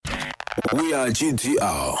We are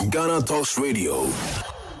GTR, Ghana Talks Radio.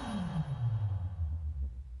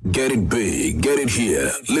 Get it big, get it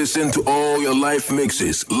here. Listen to all your live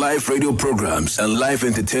mixes, live radio programs, and live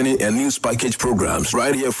entertaining and news package programs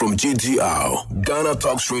right here from GTR, Ghana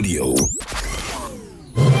Talks Radio.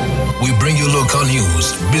 We bring you local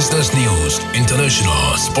news, business news,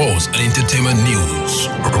 international, sports, and entertainment news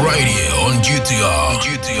right here on GTR.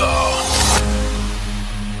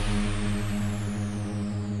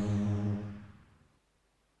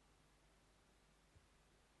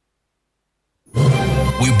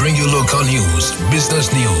 We bring you local news,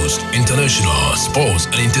 business news, international, sports,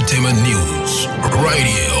 and entertainment news right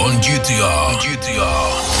here on GTR.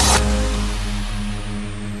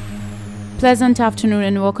 Pleasant afternoon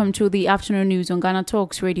and welcome to the afternoon news on Ghana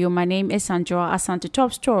Talks Radio. My name is Sandra Asante.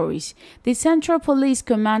 Top stories. The Central Police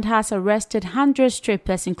Command has arrested 100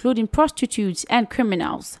 strippers, including prostitutes and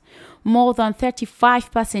criminals. More than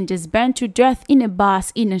 35 passengers burned to death in a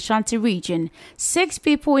bus in Ashanti region. 6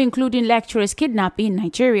 people, including lecturers, kidnapped in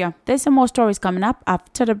Nigeria. There's some more stories coming up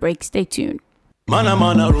after the break. Stay tuned.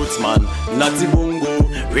 Mana roots man, Nati Bungo.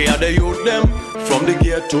 We are the youth them from the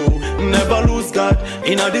ghetto. Never lose God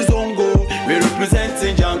in a Zongo. We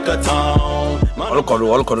representing Janka Town. All call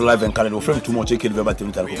live and calendar. Frame too much. Take it over to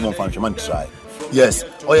man try. Yes,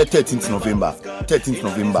 or 13th November.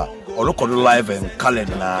 All live and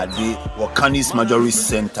calendar na the Wakanis Majority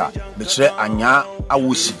Center. Betray Anya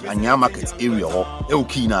Awushi, Anya Market area or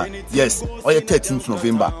Eukina. Yes, or 13th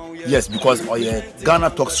November. Yes, because Ghana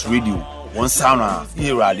Talks Radio. One sound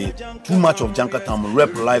here, too much of Jankatam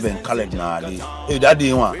rep live and colored na that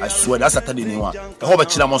day one. I swear that's Saturday day one. The whole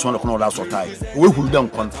chila must want to know that sort of we will down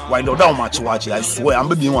why no down much watch. I swear I'm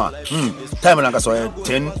baby one. Time like I saw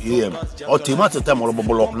 10 a.m. or tomato time or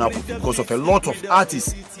bubble up now because of a lot of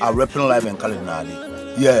artists are repping live and colored na.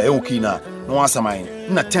 Yeah, okay now. No answer mine.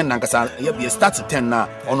 Na 10 nankasa. Yep, you start at 10 now.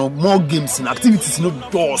 On more games and activities no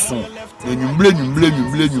doors soon. You blame.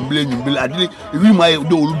 I did it. My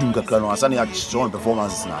do kakra no asani a strong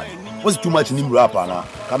performances now. What's too much in rapper now?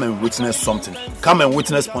 Come and witness something. Come and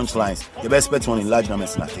witness punchlines. You best expect one in large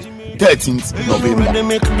numbers now. 13th November. They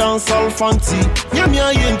make dance all fancy.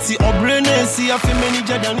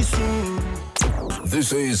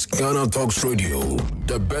 This is Ghana Talks Radio,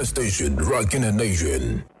 the best station rocking the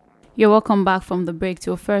nation. You're welcome back from the break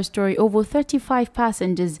to a first story. Over 35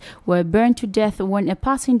 passengers were burned to death when a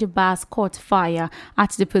passenger bus caught fire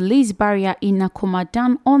at the police barrier in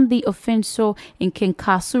Nakomadan on the Ofenso in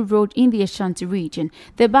Kenkasu Road in the Ashanti region.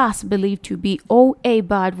 The bus, believed to be OA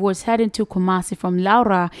Bad, was heading to Kumasi from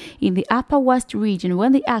Laura in the Upper West region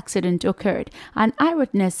when the accident occurred. An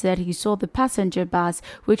eyewitness said he saw the passenger bus,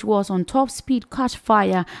 which was on top speed, catch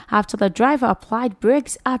fire after the driver applied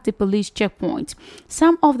brakes at the police checkpoint.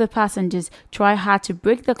 Some of the passengers tried hard to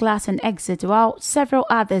break the glass and exit, while several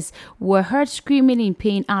others were heard screaming in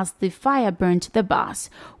pain as the fire burned the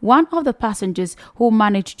bus. One of the passengers who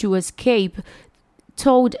managed to escape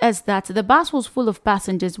told us that the bus was full of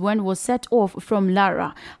passengers when it was set off from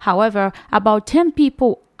Lara. However, about 10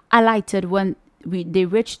 people alighted when they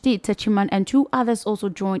reached the Techiman, and 2 others also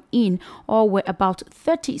joined in, or were about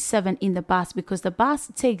 37 in the bus, because the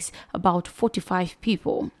bus takes about 45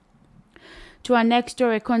 people. To our next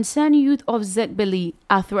story, concerned youth of Zegbeli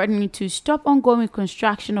are threatening to stop ongoing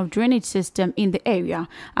construction of drainage system in the area.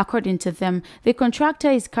 According to them, the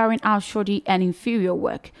contractor is carrying out shoddy and inferior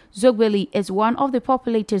work. Zegbeli is one of the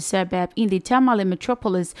populated suburb in the Tamale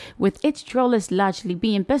metropolis, with its dwellers largely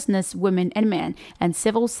being business women and men, and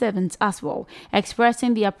civil servants as well.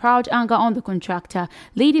 Expressing their proud anger on the contractor,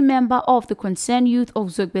 leading member of the concerned youth of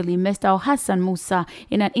Zegbeli, Mr. Hassan Musa,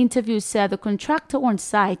 in an interview said the contractor on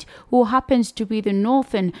site, who happens to be the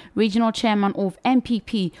Northern Regional Chairman of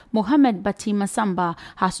MPP, Mohammed Bati Masamba,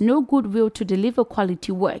 has no goodwill to deliver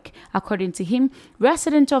quality work. According to him,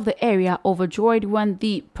 residents of the area overjoyed when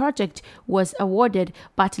the project was awarded,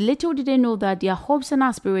 but little did they know that their hopes and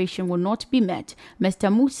aspirations will not be met.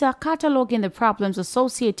 Mr. Musa, cataloging the problems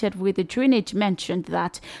associated with the drainage, mentioned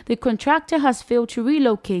that the contractor has failed to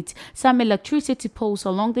relocate some electricity poles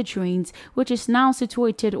along the drains, which is now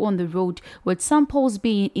situated on the road, with some poles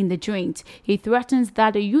being in the drains. He threatens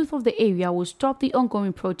that the youth of the area will stop the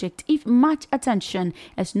ongoing project if much attention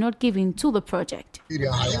is not given to the project. This is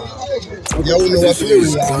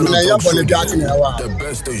Ghana the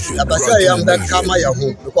best station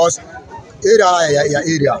because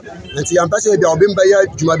area and see ambassador be obimba ya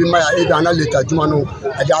juma bi ma ya na later juma no e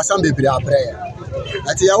dey asam bebre abre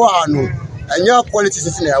ati ya wa no anya quality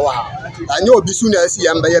sisi na ya wa anya obi su na asi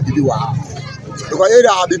ya mba ya bibi wa because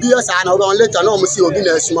area BBS and on later no see obi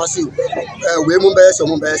na asuma see we mu be so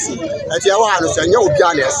mu be see ati ya wa no se nya obi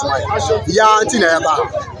a na asuma ya anti na eba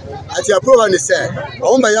ati a problem is say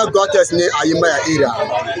o mba ya gotters ni ayima ya area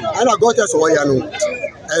ana gotters wo ya no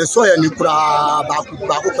so ya ni kura ba ku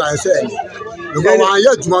kura so ya ni because wan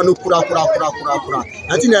ya juma no kura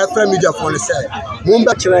ati na friend media for say mu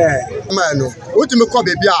mba kire ma no utimi ko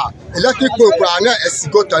bebi a electric pole kura na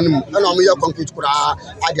esigota nim ana mu ya concrete kura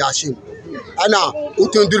adi ashim ana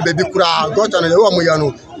utundur bebi kura gota na wo mu ya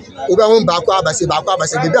no oba mu ba kwa abase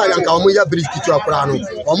bebi a yanka mu ya bridge kitu kura no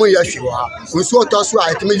mu ya hwiwa nso otoso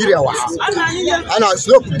a etimi yire wa ana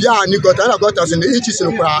slope bia ni gota na gota so ne ichi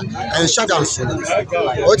no kura en shadow so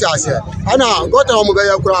o ta se ana gota mu be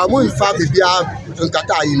ya kura mu fa bebi a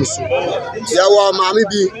nkata ayi no so ya wa maami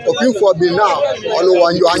bi opin for bi now ono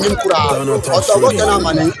wanyo anyim kura oto gota na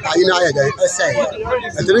mani ayi na ya de ese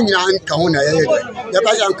etiri nyina nka ho na ya ya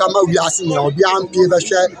ba jan kama wi ase ni obi ampi be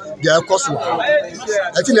hwe de ekoso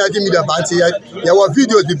ati na adi mi da banti ya wa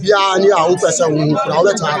video de bia ni a wo pese wo kura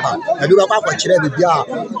wo ta ba e do ba kwa kire de bia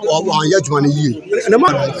o anya juma ni yi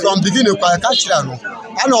from beginning kwa ka kire no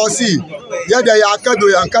ana o si ya de ya kado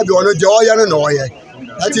ya nkabi ono de o ya no no ye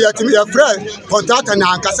ati ya timi ya friend contractor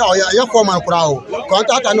na nkasa o ya foreman kura o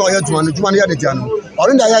contractor na o ya juma no ya de dia no o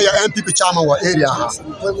nda ya MPP chairman wa area ha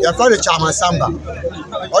ya friend chairman Samba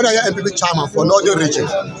o na ya MPP chairman for northern region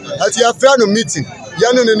ati ya friend no meeting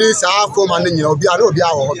ya no ni sa foreman ni obi a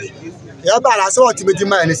wo ya ba la so timi di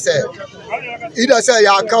man ni say ida say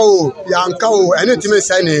ya nka o ene timi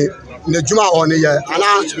say ne juma on ye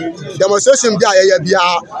ana demonstration bia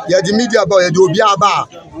ya di media ba ya di obi aba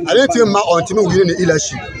ane timi ma on timi win ni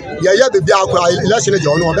election ya be bia akwa election je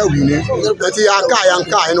on ba win ati ya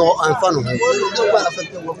nka no anfa no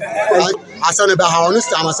asane ba ha on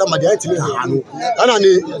sta ma sama dia timi ha no ana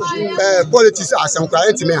ni politics asan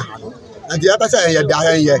kwa timi ha no and ya ba say ya da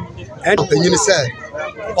yan ye en penyin say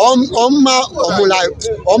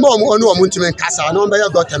ọmụ ntime kasa na mba ya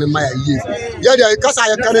gọta ni ma ya yi ya de kasa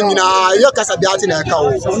ya kan nyina ya kasa bi ati na ka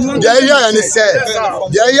o ya ya ni se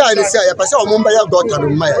ya pese ọmụ mba ya gọta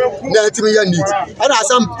ni ma ya na ntime ya need ana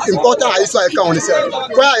asam important ayi so ya ka on se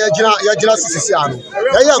ko ya jira sisi anu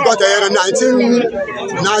ya gọta ya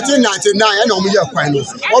 1999 ya na ọmụ ya kwan no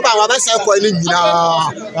o ba wa ba se kwan ni nyina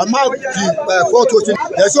ama di photo tin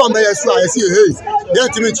ya so mba ya so ya si hey ya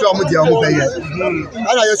ntime chi ọmụ di ọmụ ba ya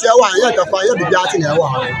ana yes ya wa ya ta kwa ya bi ati na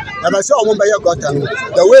wa ya ba se omo ba ya gota no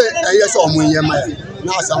the way yes omo yen ma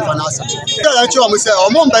na asam fa na asam ya chi omo se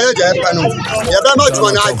omo ba ya je pa no ya ba ma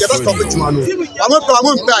juma na ya ba stop juma no omo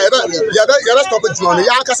pa ya ba stop juma no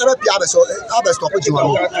ya aka se ba pia ba so aba stop juma no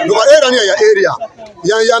no ba area ya area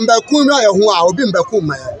ya mba ku na ya hu a obi mba ku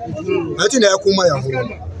ma ya ati na ya ku ma ya hu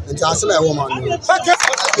nti asela ya wo ma no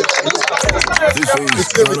This is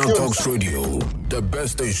Ghana Talks Radio, the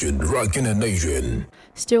best station rocking the nation.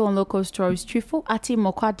 Still on local stories, Twifo Ati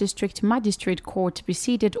Mokwa District Magistrate Court,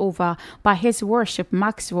 presided over by His Worship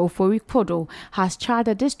Maxwell Forikpodo, has charged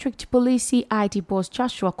the District Police CID boss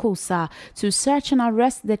Joshua Kosa to search and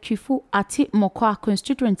arrest the Twifo Ati Mokwa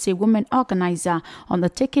constituency women organizer on the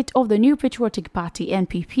ticket of the New Patriotic Party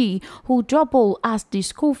 (NPP), who double as the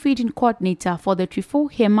school feeding coordinator for the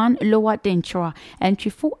Twifo Heman Lower Denchora and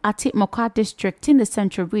Twifo Ati Mokwa District in the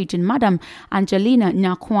Central Region, Madam Angelina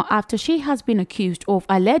Nyakwa, after she has been accused of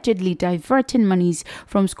allegedly diverting monies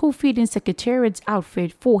from school feeding secretariat's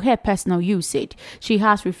outfit for her personal usage. She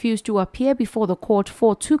has refused to appear before the court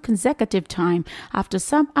for 2 consecutive times after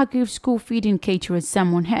some aggrieved school feeding caterers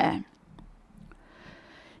summoned her.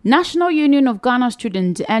 National Union of Ghana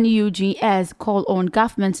Students NUGS call on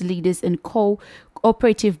government leaders and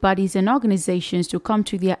cooperative bodies and organizations to come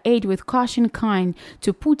to their aid with caution kind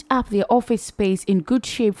to put up their office space in good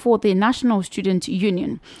shape for the National Student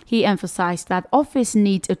Union. He emphasized that office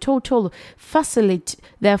needs a total facility,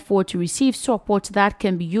 therefore, to receive support that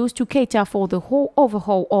can be used to cater for the whole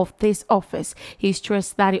overhaul of this office. He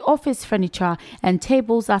stressed that the office furniture and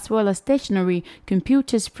tables, as well as stationery,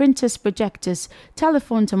 computers, printers, projectors,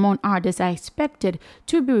 telephones, among others, are expected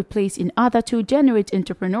to be replaced in order to generate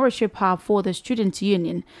entrepreneurship hub for the Student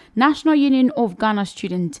Union. National Union of Ghana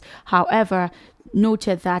Students, however,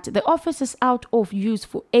 noted that the office is out of use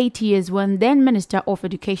for 8 years when then Minister of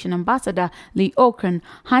Education Ambassador Lee Okran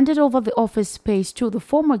handed over the office space to the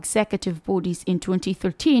former executive bodies in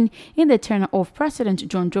 2013 in the tenure of President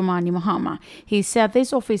John Dramani Mahama. He said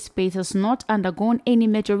this office space has not undergone any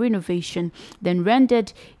major renovation, then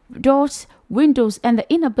rendered doors, windows, and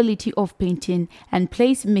the inability of painting and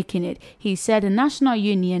place making it. He said the National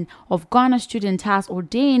Union of Ghana Students has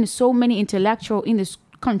ordained so many intellectuals in this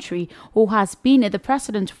country who has been the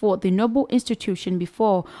president for the noble institution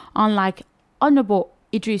before, unlike Honorable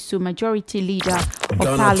Idrisu, Majority Leader of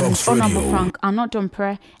Parliament, Honorable Frank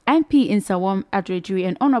Anodompre, MP in Sawam Adredri,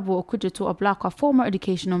 and Honorable Okujeto Oblakwa, former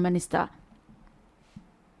Educational Minister.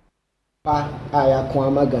 I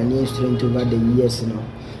acquire Ghanaian student over the years now.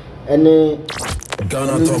 And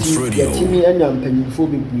Ghana Talks Radio. And I'm paying for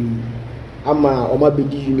baby. Ama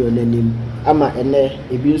Omabedi Union name. Ama ene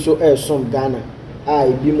ebi nso some Ghana.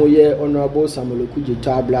 Ebi mo ye Honorable Samuel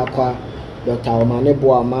Okujeto Oblakwa, Dr. Omane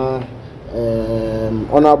Boama,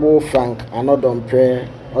 Honorable Frank Anodompre,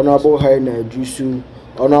 Honorable Haina Jusu,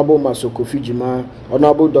 Honorable Masoko Fijima,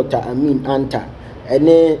 Honorable Dr. Amin Anta.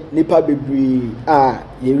 Ene nipa bebri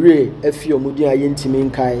yere efi omudi ayentimi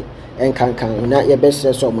nkai enkankan na ye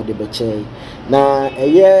bese so omode beche na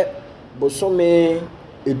eye bosome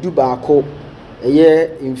edubaako eye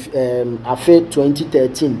afe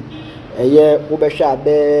 2013 eye obehwe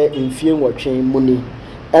abe mfie nwotwen muni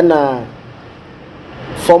na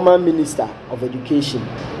former Minister of Education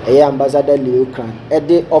eye Ambassador Leo Kran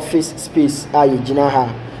the office space ayegina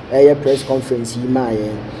ha eye press conference yi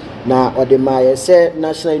maaye na odemaye say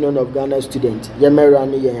National Union of Ghana students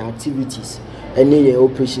yemerane yen activities any yen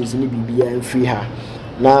operations ni bibia free ha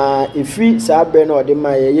na efri sabre na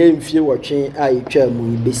odemaye yen mfie wotwen a etwa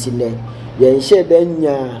mu besi ne yen hye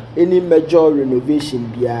danya any major renovation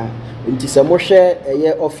bia nti se mo hwe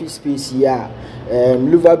eye office space ya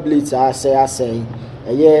Luva Blades asay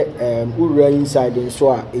eye ura inside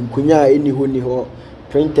nso a enkunya eni ho ni ho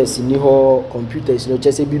printers ni ho computers no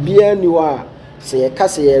chese bibia ni ho a say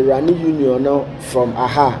kase ye run union no from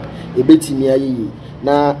aha ebetimi ayi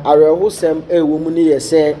na arehosem ewo mu ne ye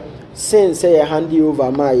say since ye hand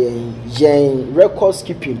over my yen record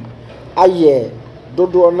keeping aye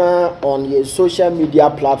dodo na on your social media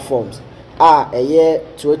platforms eye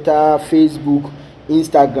Twitter, Facebook,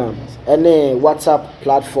 Instagram and WhatsApp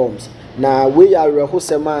platforms na we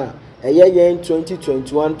arehosem yen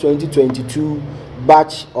 2021-2022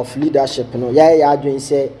 batch of leadership no ya adwen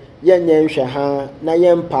say yen ha na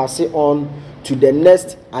yen pass it on to the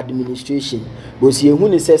next administration because ye hu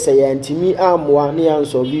ni say yen timi amwa na yan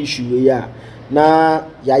solve issue ya na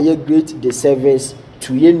ya ye great the service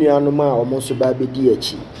to ye nuanom a omonso ba bedi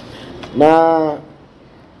achi na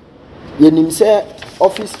yenim say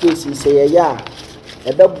office space say ya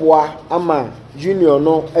ebeboa ama junior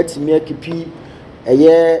no atimi akipi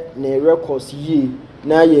eye ne records yi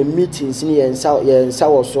na ye meetings ni yen sa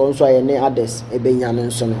woso nso aye ne others ebenya no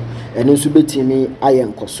nso no eno nso betimi aye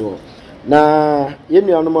nkoso na ye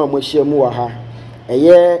nuanom a mohia mu wa ha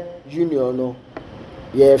eye junior no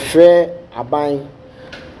ye frɛ aban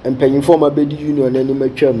empanyimfo ma bedi junior na ni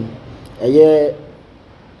matwam eye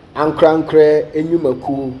ankrankre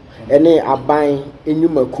enyumaku ene aban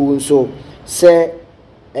enyumaku nso sɛ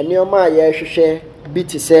enioma ye hwehwɛ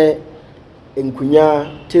biti sɛ enkunya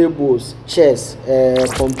tables chairs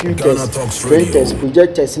computers printers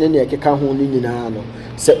projectors ne ekeka ho ni nyina no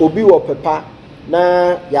se obi wo pepa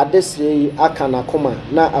na yadesre aka na koma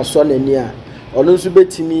na aso nani a ono nso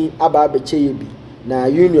betimi aba abeche yebi na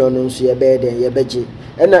union nso ye beden ye beje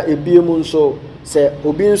na ebiemu nso se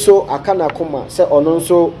obi nso aka na koma se ono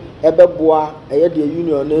nso ebeboa eye de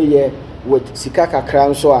union no ye with sika kakra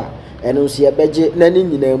nso a eno nso ye beje na ni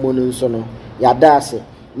nyina mu nso no yadase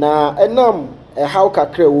na enam how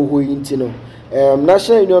kakra wo ho yinti no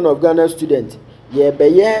National Union of Ghana students ye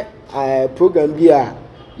beye program bi a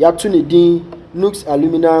yato ne din Nooks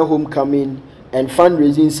Alumni Homecoming and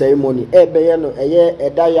Fundraising Ceremony beye no eye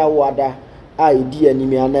edaya wada a edi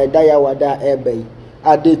animi ana edaya wada ebe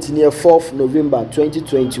a date near 4th November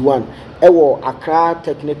 2021 ewo Accra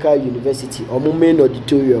Technical University omo main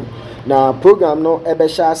auditorium na program no ebe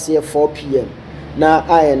sha se 4 p.m. na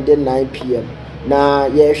end 9 p.m. na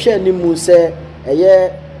ye hwe ni mu se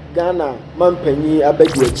eye Ghana mampanyi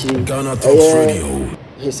abadi achi Ghana Talks Radio.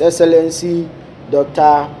 His Excellency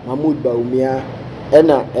Dr. Mahmoud Bawumia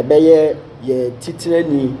ena ebeye ye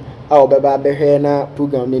titirani a obeba behwe na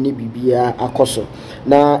program ni bibia akoso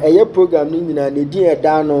na eye program ni nyina ne din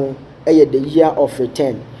eda no eye the year of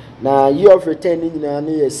return na year of return ni nyina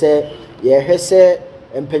ne ye se ye hwese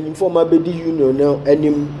empanyimfo ma bedi union no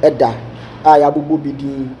anim eda ayabubu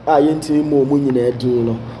bidin ayentimi mo mu nyina adin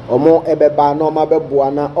no omo ebeba na oma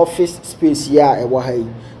beboa na office space ya ewo hai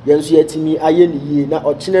yenso yatimi aye ni yi na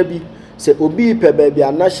ochina bi se obi pe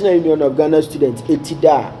bia National Union of Ghana students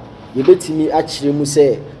etida yebetimi akire mu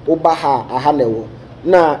se oba ha aha newo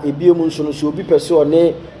na ebiemu nso no so obi pese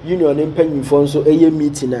one union empanyimfo nso eye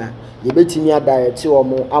meeting na yebetimi adirect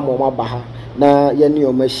omo amoma ba ha na ye ne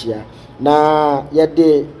omahia na ye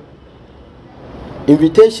de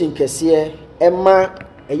invitation kese ema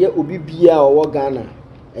eye obi bia owo Ghana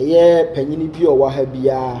eye panyini bi owo ha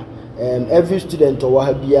bia every student or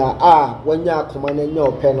wahabia when ya command in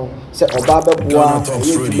your panel say Obaba Bua.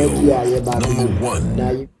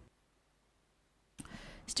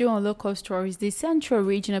 Still on local stories, the Central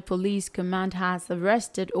Regional Police Command has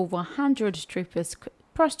arrested over 100 strippers,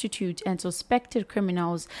 prostitutes and suspected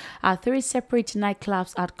criminals at 3 separate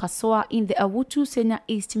nightclubs at Kasoa in the Awutu Senya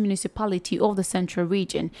East municipality of the Central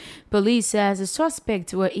Region. Police says the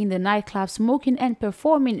suspects were in the nightclub smoking and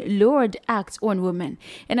performing lurid acts on women.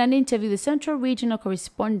 In an interview, the Central Regional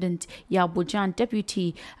Correspondent Yabojan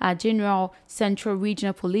Deputy General Central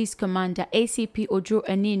Regional Police Commander ACP Ojo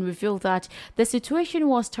Anin revealed that the situation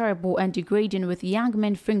was terrible and degrading, with young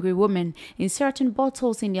men fingering women, inserting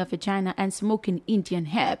bottles in their vagina and smoking Indian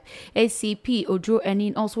herb. ACP Ojo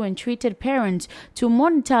Anin also entreated parents to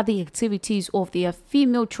monitor the activities of their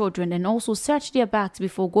female children and also search their bags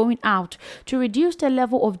before going out to reduce the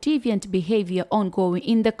level of deviant behavior ongoing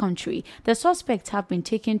in the country. The suspects have been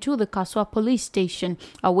taken to the Kasoa police station,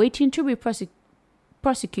 awaiting to be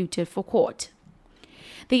prosecuted for court.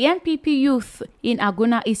 The NPP youth in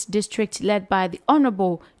Aguna East District, led by the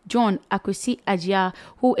Honorable John Akwesi Ajia,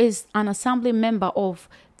 who is an assembly member of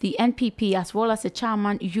the NPP as well as the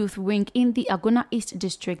chairman youth wing in the Aguna East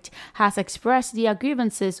District, has expressed their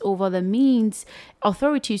grievances over the means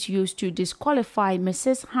authorities used to disqualify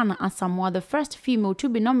Mrs. Hannah Asamoah, the first female to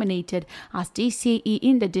be nominated as DCE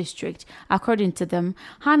in the district. According to them,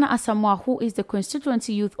 Hannah Asamoah, who is the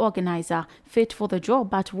constituency youth organizer, fit for the job,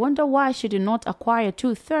 but wonder why she did not acquire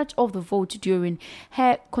 2/3 of the vote during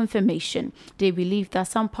her confirmation. They believe that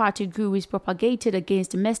some party gurus propagated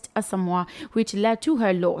against Ms. Asamoah, which led to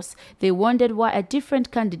her loss. They wondered why a different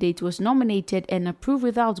candidate was nominated and approved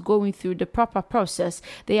without going through the proper process.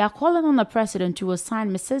 They are calling on the president to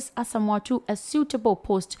assign Mrs. Asamoah to a suitable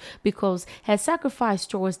post because her sacrifice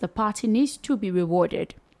towards the party needs to be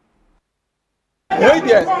rewarded. Wait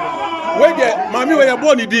there, mommy, where you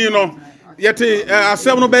born, you know. Yeti,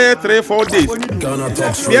 3-4 days.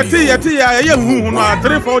 Yeti,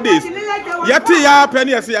 3-4 days. Yeti, ya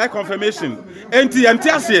penny, I say confirmation. Enti,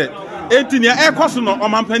 enti ne ekoso no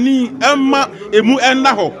omampani emma emu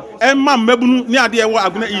enna ho emma mabunu ni ade ewo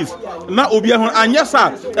Aguna East na obi ho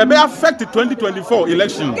anyesa e be affect 2024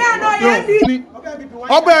 election.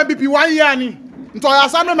 Oba BP 1 year ni nto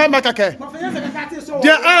yasa no member keke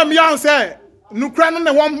de am yan say nukra no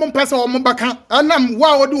ne won person o mbaka anam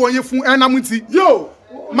wa wodi wonyefu enam ti yo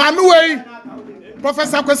manu wei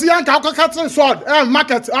Professor Akwesi Yanka akokati sword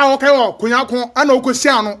market a okay o kunyako ana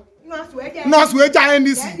okosia no North we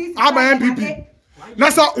NDC Aba MPP. Na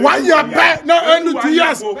so 1 year back, no only 2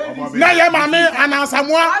 years. Na ye mame and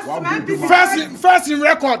Asamoah first in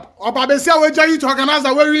record. Obabesia we jai to organize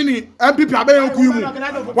a we MPP abe yokuimu.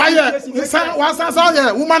 1 year, one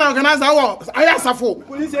say woman organizer wo Ayasafo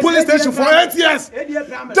police station for 8 years.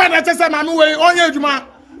 Then I just say mame we onye adwuma.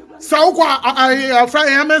 So kwa friend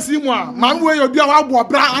MSC mu a mame we obi a wa bo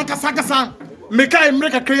bra ankasa Meka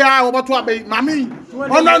America kriya oboto abe mami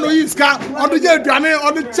ona no iska odo je aduane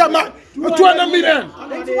odo chama 200 million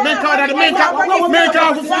meka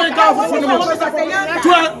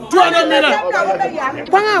 200 million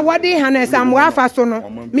kwanga wodi Hannah Asamoah afaso no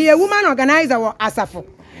me a woman organizer wo Asafo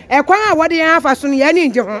kwanga wodi afaso no ye ni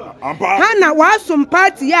nje ho Hannah wasum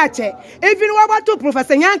party ya che even wabato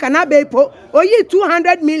Professor Nyanka na bepo oyi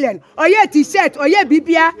 200 million oyi t-shirt oyi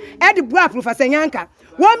bibia e de bua Professor Nyanka.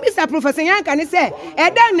 One Mr. Professor Yanka ni say,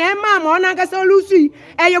 "Eda na ema ma ona nkasa lusu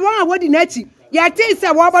eye won awodi nachi. Ya ti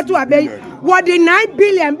say wo aboto abe. What the 9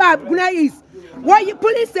 billion ba Aguna East. What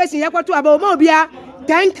police station yakoto aba o bia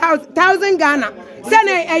 10,000 Ghana. Say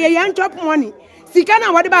na eye yan chop money. Sika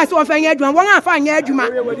na wodi ba so ofanya adwuma won afa anya adwuma.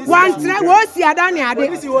 Wan tra wo si ada ne ade.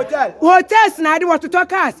 Hotels na ade what to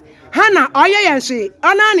talk us. Hannah oye yenhwe.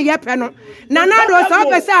 Ona ne ye pe no. Na na do so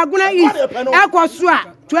pese Aguna East. Ekoso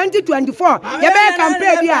a 2024 yebe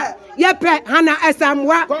campaign dia yepe Hannah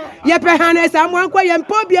Asamoah yepe Hannah Asamoah kwa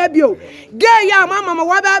yempo bia bio gay ya mama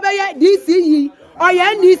wa ba ye DCE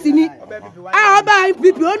oye NDC ni a oba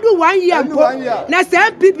MPP ondu 1 year mpo na se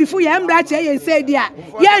MPP fu ye mbra che ye say dia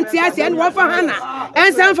ye ntiase en wo fa Hannah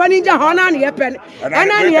ensan fa ninja hona ne yepe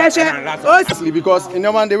ena ne ye because in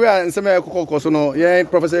the one the way nseme kokoko so no ye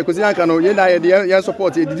Professor Akwesi Yanka no ye na ye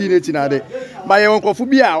support ye didi nechi na de ba ye wonkofu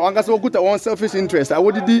bia wankasa okuta one selfish interest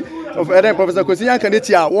awodidi of Professor Akwesi Yanka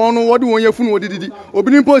nechi a won no wodi won yefunu wodidi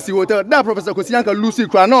obi ni post hotel da Professor Akwesi Yanka Lucy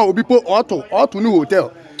kra na obi po auto ni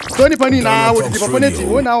hotel So ni pani na wo di papa neti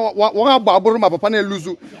wo na wo agba aboro ma papa na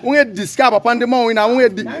luzu wo e disca papa ndem wo na wo e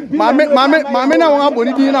di mame na wo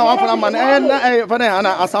aboni di na wo afana ma na fa na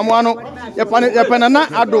ana asamoa no ye pana na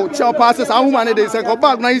ado chel passes ahuma ne dey say ko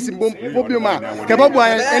bag na isi problem a ke babu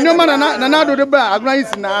enyo ma na ado de ba aguna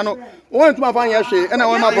isi na no wọ́n tún máa fa yẹn ṣe ẹ̀nà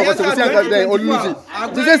wọ́n máa professor kò sí àǹkà dẹ̀ olùsí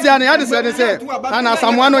jíjẹ́ sí àná yàtọ̀ sẹ́ni sẹ́ àná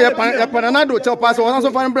samuano yẹ pẹ̀nánádò chel pass wọ́n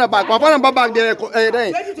sọ fún bẹ́ẹ̀ back wọ́n fọ́nà bá back dẹ̀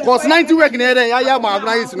dẹ̀ cause 90 work ní ẹ̀dẹ̀ yáyà máa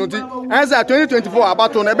gbọ́n ayé sinú ti ẹ̀sẹ̀ 2024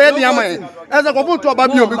 àbátọ̀ náà ẹ̀bẹ̀ yẹn yàmà yẹn ẹ̀sẹ̀ kò fún tó ọba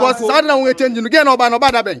bío because sáà dínà wọ́n change nù gẹ́ẹ̀ náà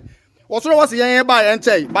ọba dàbẹ̀ wọ́sọ̀rọ̀ wọ́n sì yẹn bá yẹn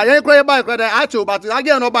kyẹ́ bá yẹn kúrẹ́ bá yẹn kúrẹ́ dẹ̀ àkyẹ́ bàtí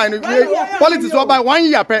agẹ́ náà ọba yẹn politics ọba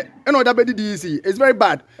 1 year pẹ́ ẹ̀nà ọ̀dà bẹ́ẹ̀ di DEC it's very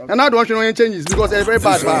bad and now the one showing changes because it's very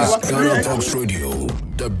bad. Ghana Talks Radio,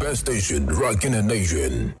 the best station rocking the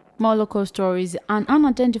nation. More local stories. An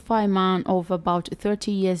unidentified man of about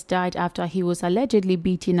 30 years died after he was allegedly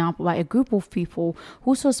beaten up by a group of people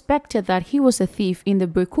who suspected that he was a thief in the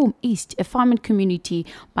Brekum East, a farming community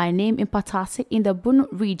by name Impatase in the Bunu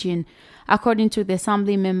region. According to the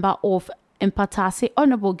assembly member of Impatase,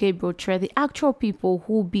 Honorable Gabriel Tre, the actual people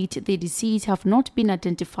who beat the deceased have not been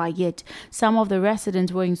identified yet. Some of the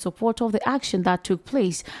residents were in support of the action that took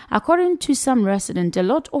place. According to some residents, a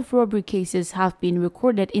lot of robbery cases have been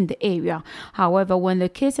recorded in the area. However, when the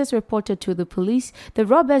cases reported to the police, the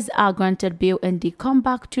robbers are granted bail and they come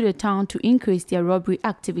back to the town to increase their robbery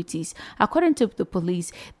activities. According to the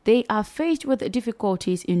police, they are faced with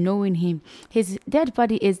difficulties in knowing him. His dead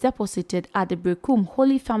body is deposited at the Brekum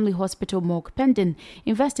Holy Family Hospital pending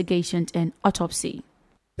investigations and autopsy.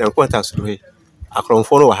 The contacts to Akron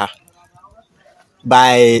follow her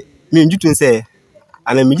by me to say,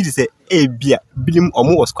 and I immediately say, a beer, Billiam or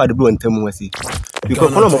more was quite a blue and Temuasi.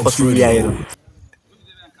 Because one of us really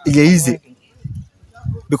easy.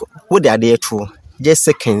 Because what they are there true, just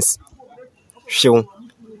seconds. Show.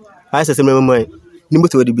 I said, my number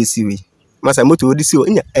to the BCV. Massa motor this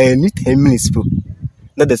in any 10 minutes.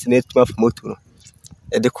 Not the Senate of motor.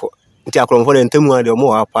 At the court. Nti akromfo de ntemu ade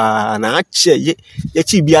omo apa na ache ye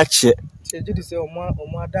chi bi ache Jedi say omo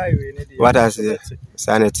adaiwe ne de what has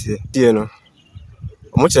sanity die no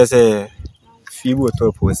omo chere say fibu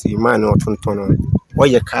top osi man no tonton no wo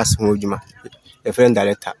ye cast ho djuma e friend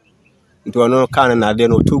director nti ono kan na de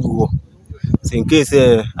no togu so in case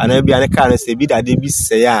ana bia ne kan say bi dade bi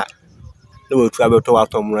say a no wo tu abeto wa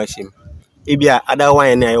tom rashim e bia ada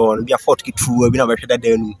wan ne ayi won bia fort ki tu bi na be hweda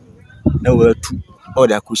danu na wo tu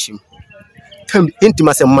order kushim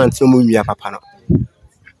intimacy month no mu wia papa no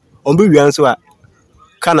ombe wia nso a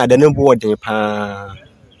Canada ne boarding pa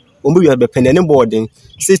ombe wia be pen ne boarding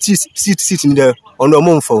sit ni de ono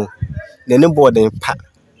monfo ne boarding pa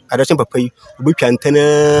adochen papa yi obetwa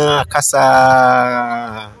ntana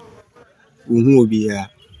akasa uhu obi a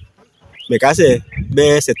me ka se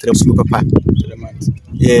be se tresu papa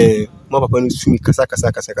mo papa no sumi kasa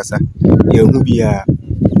ye hu bi a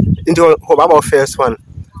into ho baba first one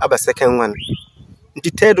aba second one the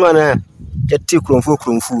third one get take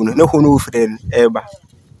kromfu no ho no ufren eba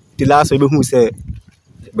the last we be hu say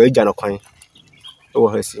be gya no kwan e wo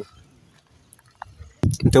hasi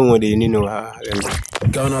nton de ni no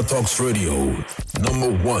Ghana Talks Radio,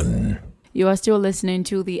 #1. You are still listening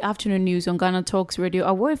to the afternoon news on Ghana Talks Radio.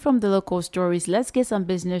 Away from the local stories, let's get some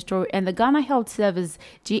business story. And the Ghana Health Service,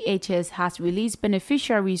 GHS, has released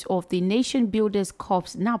beneficiaries of the Nation Builders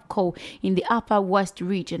Corps, NABCO, in the Upper West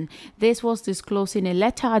region. This was disclosed in a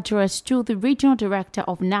letter addressed to the Regional Director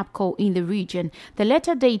of NABCO in the region. The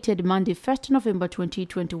letter dated Monday, 1st November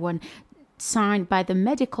 2021, signed by the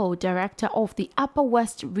medical director of the Upper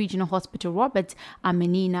West Regional Hospital, Robert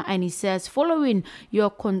Amenina, and he says, following your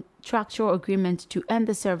contractual agreement to end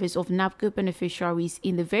the service of NABCO beneficiaries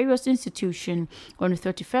in the various institutions on the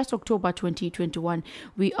 31st October 2021,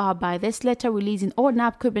 we are by this letter releasing all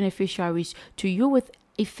NABCO beneficiaries to you with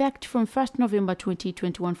effect from 1st November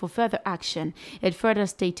 2021 for further action. It further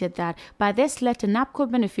stated that by this letter,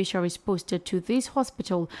 NABCO beneficiaries posted to this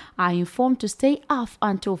hospital are informed to stay off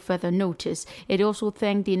until further notice. It also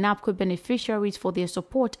thanked the NABCO beneficiaries for their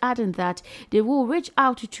support, adding that they will reach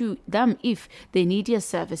out to them if they need their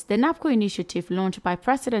service. The NABCO initiative, launched by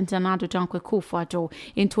President Nana Addo Dankwa Akufo-Addo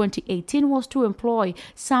in 2018, was to employ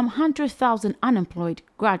some 100,000 unemployed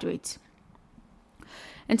graduates.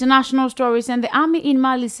 International stories, and the army in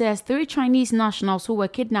Mali says 3 Chinese nationals who were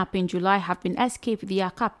kidnapped in July have been escaped their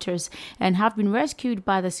captors and have been rescued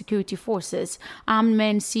by the security forces. Armed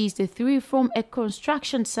men seized the 3 from a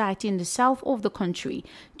construction site in the south of the country.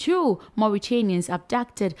 2 Mauritanians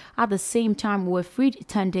abducted at the same time were freed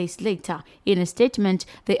 10 days later. In a statement,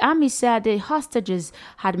 the army said the hostages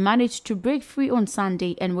had managed to break free on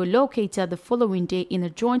Sunday and were located the following day in a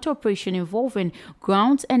joint operation involving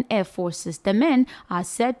ground and air forces. The men are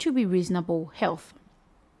said to be reasonable health.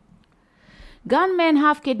 Gunmen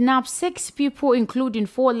have kidnapped 6 people, including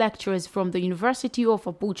 4 lecturers from the University of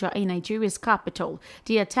Abuja in Nigeria's capital.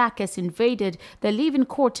 The attackers invaded the living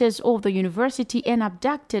quarters of the university and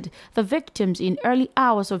abducted the victims in early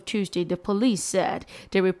hours of Tuesday, the police said.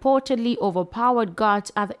 They reportedly overpowered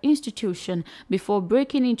guards at the institution before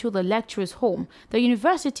breaking into the lecturer's home. The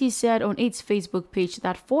university said on its Facebook page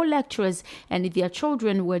that 4 lecturers and their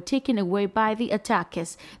children were taken away by the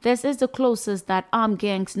attackers. This is the closest that armed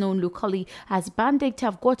gangs known locally as bandits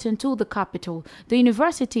have gotten to the capital. The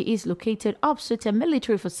university is located opposite a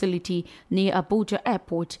military facility near Abuja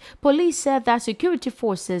Airport. Police said that security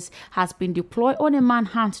forces has been deployed on a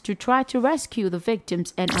manhunt to try to rescue the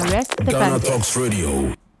victims and arrest the bandits. Ghana Talks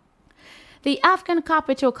Radio. The Afghan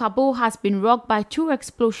capital, Kabul, has been rocked by 2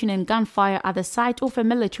 explosions and gunfire at the site of a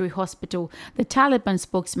military hospital. The Taliban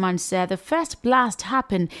spokesman said the first blast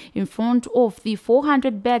happened in front of the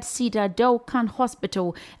 400-bed Cedar Dau Khan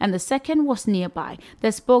hospital and the second was nearby.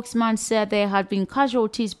 The spokesman said there had been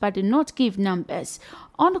casualties but did not give numbers.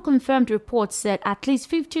 Unconfirmed reports said at least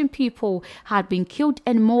 15 people had been killed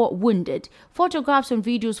and more wounded. Photographs and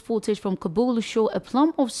videos footage from Kabul show a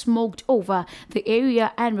plume of smoke over the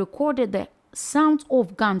area and recorded the sound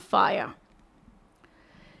of gunfire.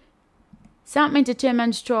 Some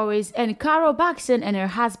entertainment stories, and Carol Baxton and her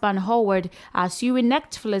husband Howard are suing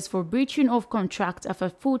Netflix for breaching of contract after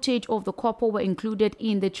footage of the couple were included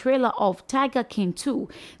in the trailer of Tiger King 2.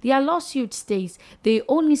 Their lawsuit states they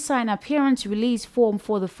only signed appearance release form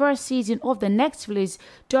for the first season of the Netflix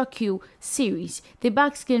docu-series. The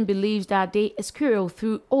Baxton believes that they squirrel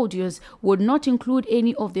through audios would not include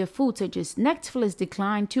any of their footages. Netflix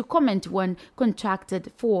declined to comment when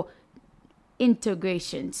contacted for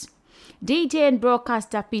integrations. DJ and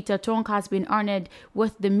broadcaster Peter Tong has been honored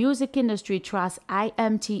with the Music Industry Trust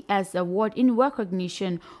IMTS Award in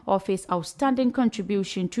recognition of his outstanding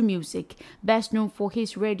contribution to music. Best known for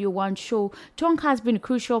his Radio 1 show, Tong has been a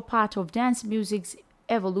crucial part of dance music's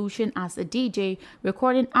evolution as a DJ,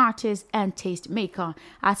 recording artist, and taste maker.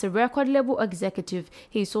 As a record label executive,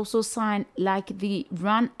 he is also signed like the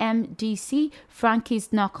Run MDC,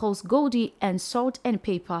 Frankie's Knuckles, Goldie, and Salt and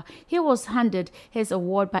Pepper. He was handed his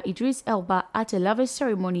award by Idris Elba at a lavish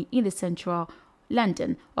ceremony in the central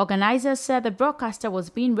London. Organizers said the broadcaster was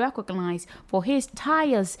being recognized for his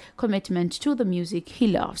tireless commitment to the music he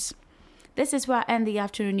loves. This is where I end the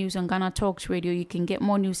afternoon news on Ghana Talks Radio. You can get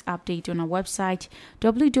more news updates on our website,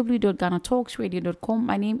 www.ghanatalksradio.com.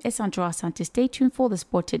 My name is Sandra Asante. Stay tuned for the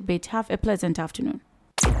Spotted Bit. Have a pleasant afternoon.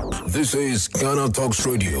 This is Ghana Talks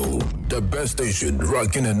Radio, the best station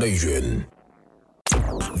rocking the nation.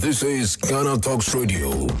 This is Ghana Talks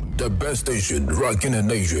Radio, the best station rocking the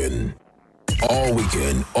nation. All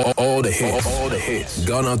weekend, all the hits.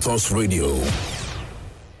 Ghana Talks Radio.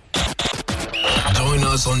 Join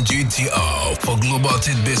us on GTR for global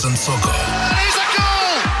tidbits on soccer,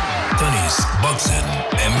 tennis, boxing,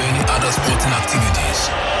 and many other sporting activities.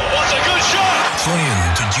 What a good shot! Tune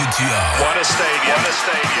in to GTR. What a stadium!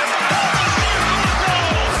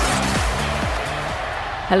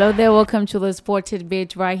 Hello there, welcome to the Spotted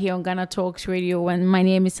Bit right here on Ghana Talks Radio, and my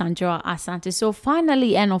name is Sandra Asante. So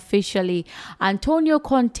finally and officially, Antonio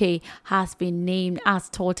Conte has been named as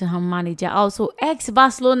Tottenham manager. Also,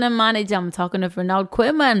 ex-Barcelona manager, I'm talking of Ronald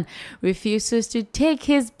Koeman, refuses to take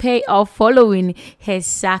his payoff following his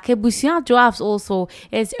sack. Busia drafts also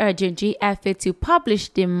is urging GFA to publish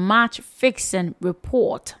the match fixing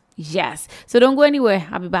report. Yes, so don't go anywhere.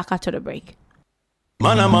 I'll be back after the break.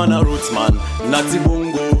 Mana roots man, Nati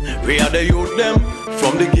Bungo. We are the youth them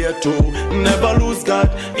from the ghetto. Never lose God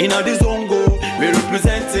in a Zongo. We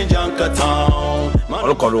representing Janka Town.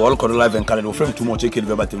 All call live and calendar. Frame too much.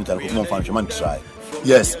 November.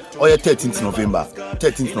 Yes, 13th November.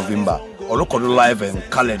 All call live and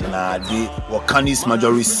calendar na the Wakanis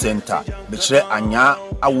Majority Center. Betray Anya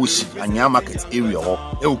Awushi, Anya Market area or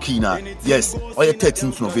Eukina. Yes,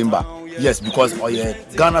 13th November. Yes, because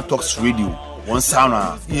Ghana Talks Radio. one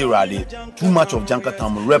sauna here too much of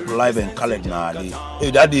Jankatam rep live and colored na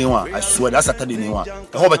hey that day one I swear that's Saturday day one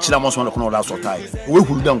the whole chila must want to know that sort time we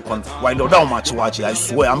could down why no down match watch I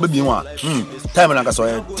swear I'm baby one time like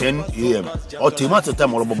so 10 a.m. or tomato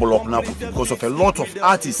time all bubble up now because of a lot of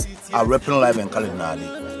artists are repping live and colored na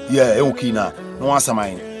yeah okay na no answer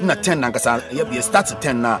mine na 10 nankasa you start at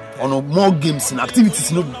 10 now on more games and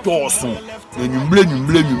activities no doors you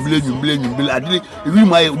blame I did we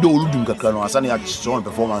my do uludum kakra no asane ya strong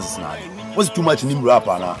performances na what's too much in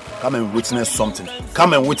rapper now come and witness something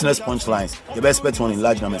come and witness punchlines the best bet one in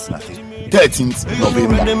large numbers na 13th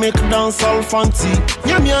November they make dance all fancy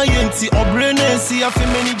nyamia yenti obrene si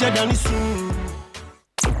afemeni jadani su.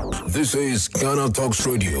 This is Ghana Talks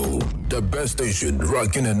Radio, the best station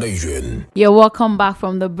rocking the nation. You're welcome back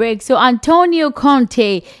from the break. So Antonio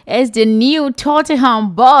Conte is the new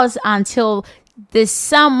Tottenham boss until the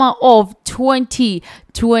summer of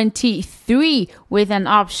 2023 with an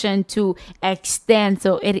option to extend.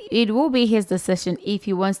 So it will be his decision if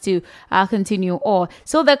he wants to continue on.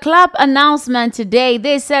 So the club announcement today,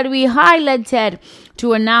 they said we highlighted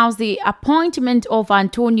to announce the appointment of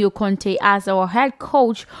Antonio Conte as our head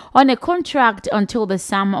coach on a contract until the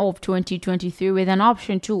summer of 2023 with an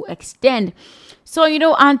option to extend. So,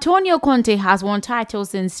 Antonio Conte has won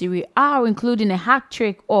titles in Serie A, including a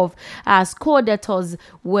hat-trick of Scudettos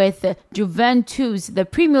with Juventus, the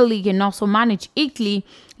Premier League, and also managed Italy,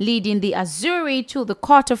 leading the Azzurri to the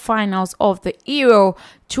quarterfinals of the Euro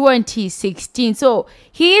 2016. So,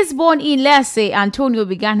 he is born in Lecce. Antonio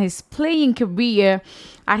began his playing career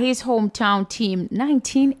at his hometown team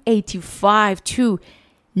 1985 to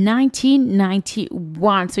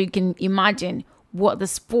 1991. So, you can imagine what the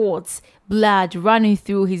sports blood running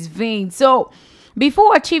through his veins. So,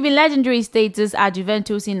 before achieving legendary status at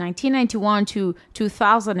Juventus in 1991 to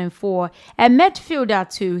 2004, a midfielder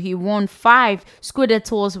too, he won 5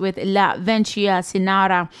 Scudettos with La Venezia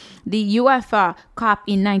Sinara, the UEFA Cup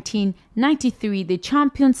in 1993, the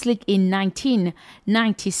Champions League in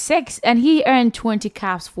 1996, and he earned 20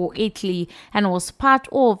 caps for Italy and was part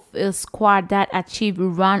of a squad that achieved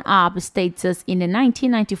run-up status in the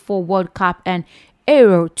 1994 World Cup and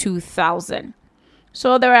Euro 2000.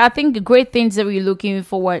 So there are, I think, great things that we're looking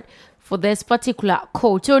forward for this particular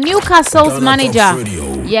coach. So Newcastle's manager,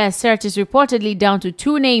 yes, search is reportedly down to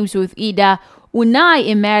 2 names, with either Unai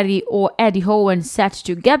Emery or Eddie Howe set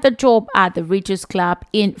to get the job at the richest club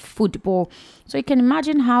in football. So you can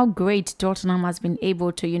imagine how great Tottenham has been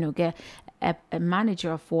able to, get a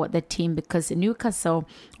manager for the team, because Newcastle,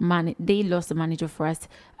 they lost the manager for us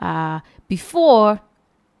before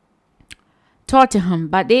Tottenham,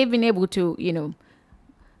 but they've been able to,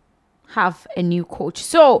 have a new coach.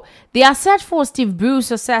 So the search for Steve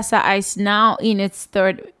Bruce's successor is now in its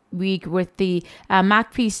 3rd week, with the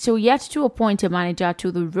Magpies still yet to appoint a manager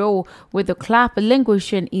to the role, with the club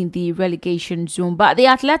languishing in the relegation zone. But the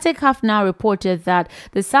Athletic have now reported that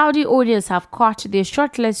the Saudi owners have cut their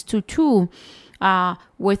shortlist to 2,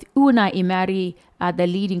 with Unai Emery, the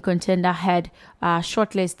leading contender, head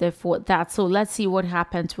shortlisted for that. So let's see what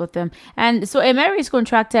happens with them. And so Emery is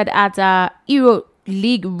contracted at Euro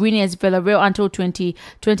League winners Villarreal until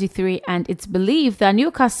 2023, and it's believed that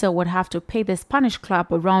Newcastle would have to pay the Spanish club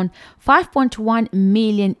around 5.1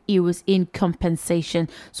 million euros in compensation.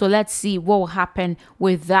 So let's see what will happen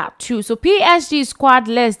with that too. So PSG squad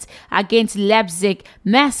list against Leipzig: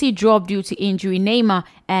 Messi dropped due to injury, Neymar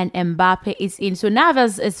and Mbappe is in. So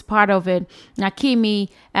Navas is part of it. Nakimi,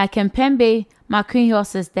 Kempembe,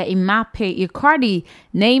 Marquinhos is there, Mbappe, Icardi,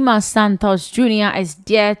 Neymar, Santos Jr. is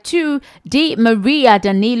there too, Di Maria,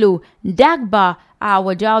 Danilo, Dagba,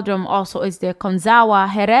 Wijnaldum also is there, Konzawa,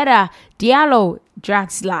 Herrera, Diallo,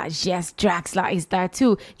 Draxler, yes, Draxler is there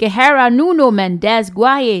too, Guerrero, Nuno Mendes,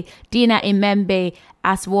 Guaye, Dina Imembe,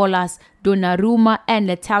 as well as Donnarumma and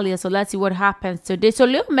Natalia. So let's see what happens today. So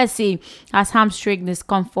Leo Messi has hamstring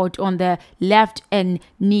discomfort on the left and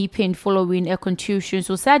knee pain following a contusion.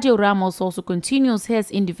 So Sergio Ramos also continues his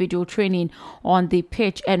individual training on the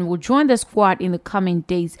pitch and will join the squad in the coming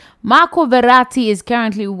days. Marco Verratti is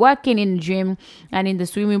currently working in the gym and in the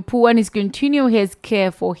swimming pool, and is continuing his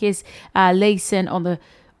care for his lesion on the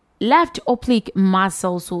left oblique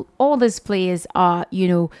muscle. So all these players are,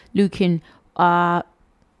 looking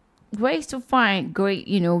ways to find great,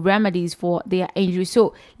 remedies for their injury.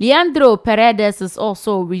 So Leandro Paredes has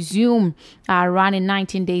also resumed running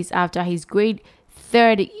 19 days after his grade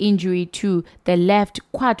 3rd injury to the left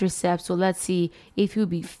quadriceps. So let's see if he'll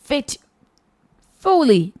be fit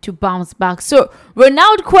fully to bounce back. So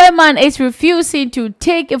Ronald Koeman is refusing to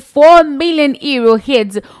take a €4 million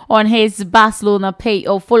hit on his Barcelona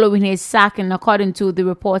payoff following his sacking, according to the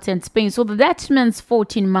report in Spain. So the Dutchman's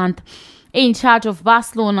 14-month in charge of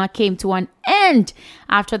Barcelona came to an end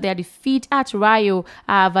after their defeat at Rayo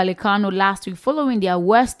Vallecano last week, following their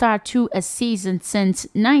worst start to a season since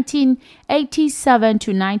 1987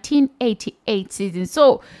 to 1988 season.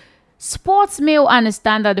 So Sportsmail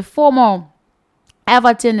understand that the former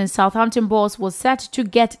Everton and Southampton boss was set to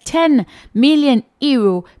get €10 million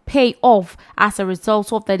payoff as a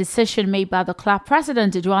result of the decision made by the club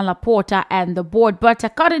president Joan Laporta and the board. But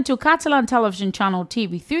according to Catalan television channel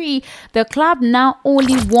TV3, the club now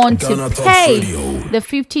only want to pay the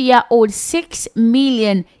 50-year-old €6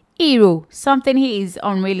 million, something he is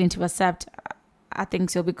unwilling to accept. I think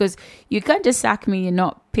so, because you can't just sack me and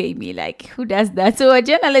not pay me. Like, who does that? So a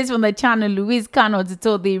journalist from the channel, Luis Cano,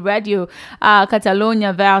 told the Radio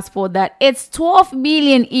Catalonia Via Sport that it's €12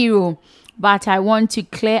 million. But I want to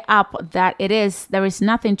clear up that there is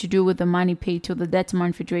nothing to do with the money paid to the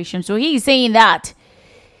Dutchman Federation. So he's saying that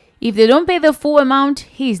if they don't pay the full amount,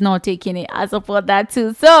 he's not taking it. I support that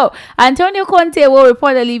too. So Antonio Conte will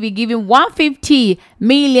reportedly be giving €150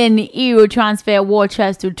 million transfer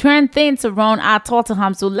vouchers to turn things around at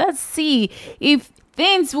Tottenham. So let's see if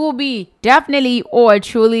things will be definitely or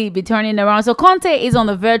truly be turning around. So Conte is on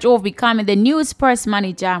the verge of becoming the new Spurs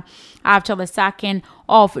manager after the sacking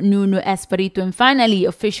of Nuno Espirito, and finally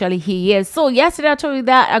officially he is. So yesterday I told you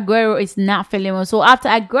that Aguero is not feeling well. So after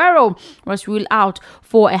Aguero was ruled out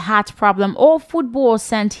for a heart problem, all football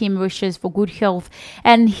sent him wishes for good health,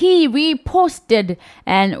 and he reposted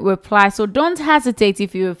and replied. So don't hesitate,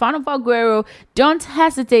 if you're a fan of Aguero, don't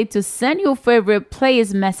hesitate to send your favorite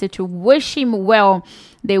player's message to wish him well.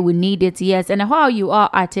 They will need it, yes. And while you are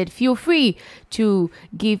at it, feel free to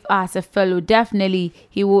give us a follow. Definitely,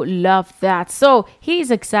 he would love that. So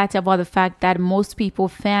he's excited about the fact that most people,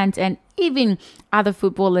 fans, and even other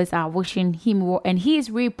footballers are wishing him well, and he is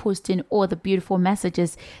reposting all the beautiful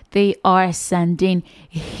messages they are sending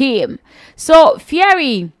him. So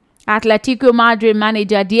Fieri, Atletico Madrid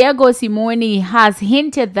manager Diego Simeone, has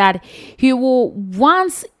hinted that he will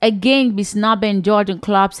once again be snubbing Jurgen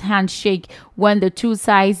Klopp's handshake when the two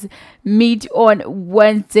sides meet on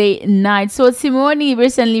Wednesday night. So Simeone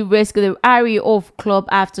recently risked the ire of Klopp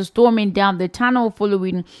after storming down the tunnel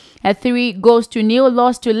following a 3-0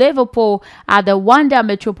 loss to Liverpool at the Wanda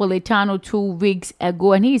Metropolitano 2 weeks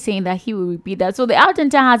ago, and he's saying that he will repeat that. So the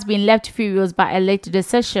Argentine has been left furious by a late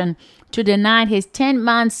decision to deny his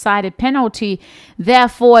 10-man sided penalty,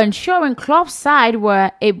 therefore ensuring Klopp's side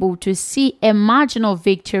were able to see a marginal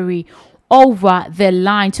victory over the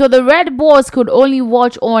line. So the Red Bulls could only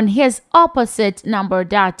watch on his opposite number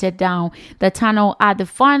darted down the tunnel at the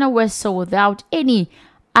final whistle without any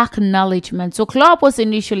acknowledgement. So Klopp was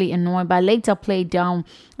initially annoyed, but later played down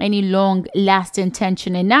any long-lasting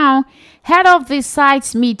tension, and now head of the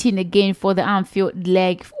sides meeting again for the Anfield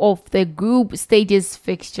leg of the group stages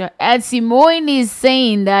fixture. And Simeone is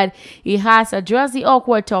saying that he has addressed the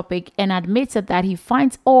awkward topic and admitted that he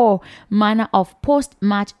finds all manner of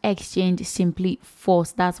post-match exchange simply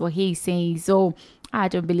false. That's what he's saying. So I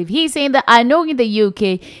don't believe. He's saying that I know in the UK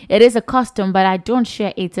it is a custom, but I don't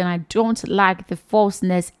share it, and I don't like the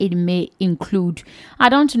falseness it may include. I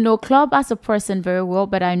don't know Klopp as a person very well,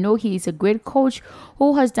 but I know he is a great coach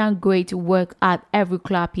who has done great work at every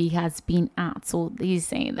club he has been at. So he's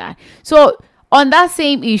saying that. So on that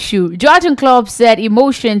same issue, Jurgen Klopp said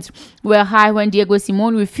emotions were high when Diego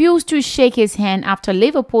Simeone refused to shake his hand after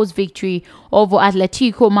Liverpool's victory over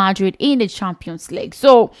Atletico Madrid in the Champions League.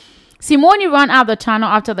 So Simeone ran out the tunnel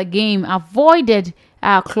after the game, avoided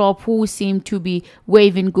Klopp, who seemed to be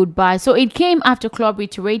waving goodbye. So it came after Klopp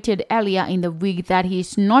reiterated earlier in the week that he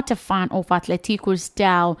is not a fan of Atletico's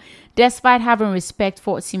style, despite having respect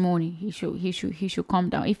for Simeone. He should calm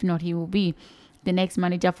down. If not, he will be the next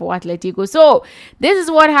manager for Atletico. So this is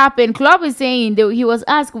what happened. Klopp is saying that he was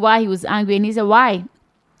asked why he was angry, and he said, "Why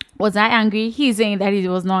was I angry?" He's saying that he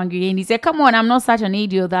was not angry, and he said, "Come on, I'm not such an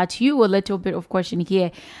idiot that you a little bit of question here.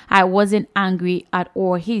 I wasn't angry at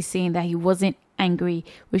all." He's saying that he wasn't angry.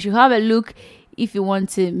 We should have a look if you want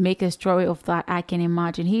to make a story of that. I can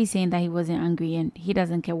imagine. He's saying that he wasn't angry and he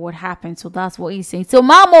doesn't care what happened. So that's what he's saying. So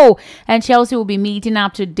Malmo and Chelsea will be meeting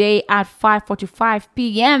up today at 5:45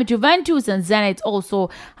 p.m. Juventus and Zenit also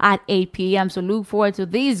at 8 p.m. So look forward to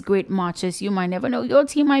these great matches. You might never know, your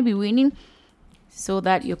team might be winning, so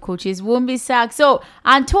that your coaches won't be sacked. So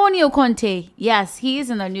Antonio Conte, yes, he is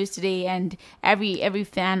in the news today, and every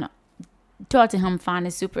fan, Tottenham fan,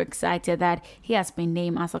 is super excited that he has been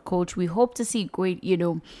named as a coach. We hope to see great,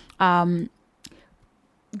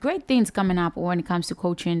 great things coming up when it comes to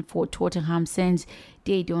coaching for Tottenham since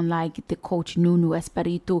they don't like the coach Nuno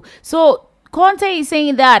Espirito. So Conte is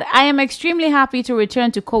saying that I am extremely happy to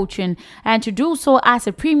return to coaching and to do so as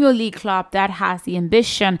a Premier League club that has the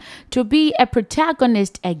ambition to be a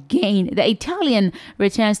protagonist again. The Italian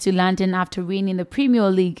returns to London after winning the Premier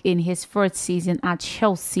League in his first season at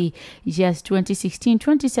Chelsea,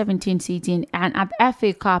 2016-2017 season, and at the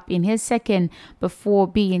FA Cup in his second before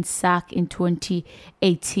being sacked in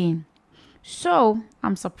 2018. So,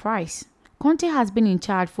 I'm surprised. Conte has been in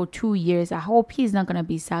charge for 2 years. I hope he's not going to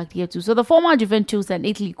be sacked here too. So the former Juventus and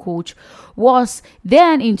Italy coach was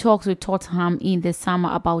then in talks with Tottenham in the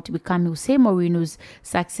summer about becoming Jose Mourinho's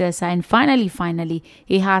successor. And finally,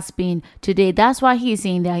 he has been today. That's why he's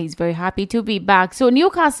saying that he's very happy to be back. So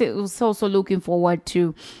Newcastle is also looking forward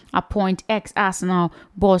to appoint ex-Arsenal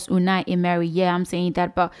boss Unai Emery. Yeah, I'm saying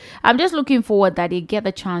that. But I'm just looking forward that they get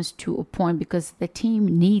the chance to appoint because the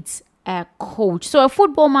team needs a coach. So a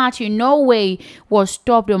football match in Norway was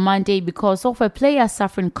stopped on Monday because of a player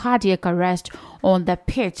suffering cardiac arrest on the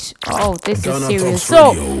pitch. Oh, this is serious.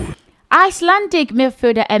 So Icelandic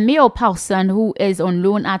midfielder Emil Paulsen, who is on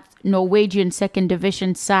loan at Norwegian second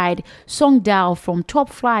division side Sogndal from top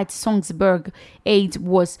flight Songsberg 8,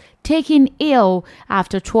 was taken ill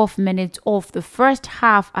after 12 minutes of the first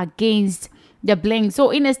half against the Blink.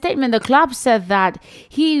 So in a statement, the club said that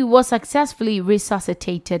he was successfully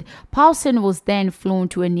resuscitated. Paulsen was then flown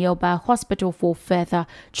to a nearby hospital for further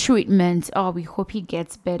treatment. Oh, we hope he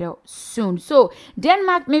gets better soon. So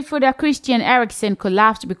Denmark midfielder Christian Eriksen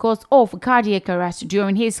collapsed because of cardiac arrest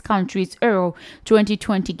during his country's Euro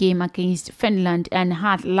 2020 game against Finland and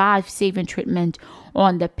had life-saving treatment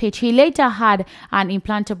on the pitch. He later had an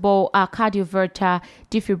implantable cardioverter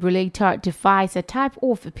defibrillator device, a type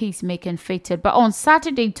of pacemaker fitted. But on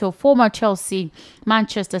Saturday, former Chelsea,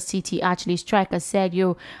 Manchester City actually striker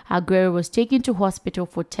Sergio Aguero was taken to hospital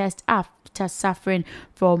for tests after suffering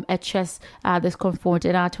from a chest discomfort.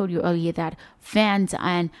 And I told you earlier that fans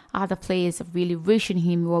and other players are really wishing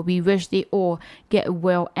him well. We wish they all get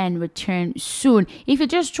well and return soon. If you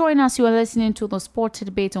just join us, you are listening to the Sport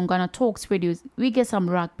Debate on Ghana Talks Radio. We get some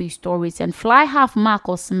rugby stories, and fly half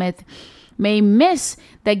Marcus Smith may miss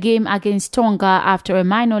the game against Tonga after a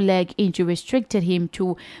minor leg injury restricted him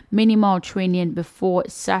to minimal training before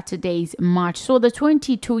Saturday's match. So the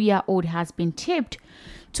 22-year-old has been tipped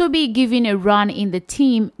to be given a run in the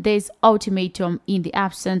team. There's ultimatum in the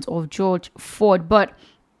absence of George Ford, but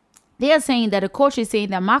they are saying that the coach is saying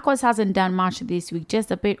that Marcus hasn't done much this week, just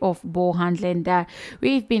a bit of ball handling, that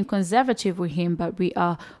we've been conservative with him, but we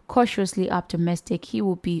are cautiously optimistic he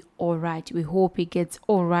will be all right. We hope he gets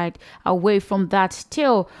all right. Away from that,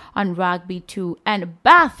 still on rugby too, and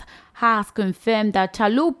Bath has confirmed that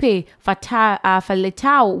Taulupe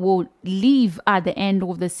Faletau will leave at the end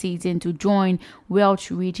of the season to join Welsh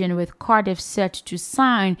region, with Cardiff set to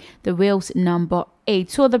sign the Wales number 8.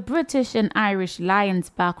 So the British and Irish Lions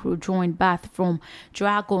back will join Bath from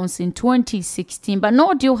Dragons in 2016, but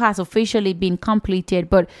no deal has officially been completed.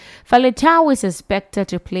 But Faletau is expected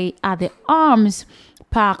to play at the Arms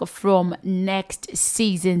Park from next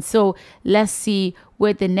season. So let's see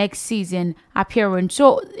with the next season appearance.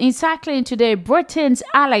 So in cycling today, Britain's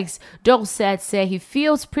Alex Dowsett said he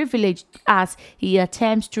feels privileged as he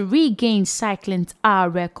attempts to regain cycling's hour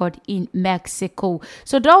record in Mexico.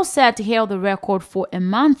 So Dowsett held the record for a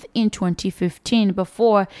month in 2015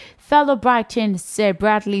 before fellow Brighton Sir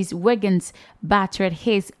Bradley Wiggins battered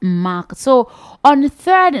his mark. So on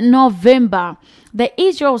 3rd November, the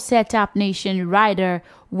Israel Setup Nation rider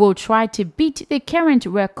will try to beat the current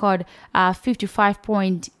record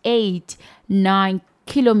 55.89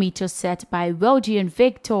 kilometers set by Belgian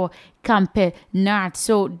Victor Kampenaerts.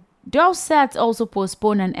 So Dowsett also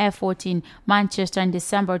postponed an effort in Manchester in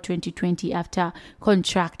December 2020 after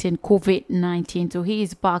contracting COVID-19. So he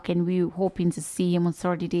is back and we're hoping to see him on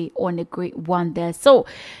Saturday on a great one there. So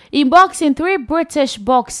in boxing, 3 British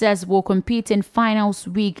boxers will compete in finals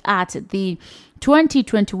week at the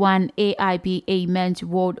 2021 AIBA Men's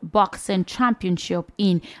World Boxing Championship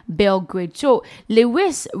in Belgrade. So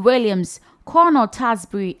Lewis Williams, Conor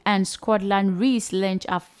Tasbury and Scotland Reece Lynch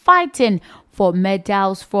are fighting for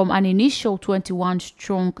medals from an initial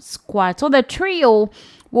 21-strong squad. So the trio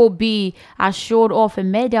will be assured of a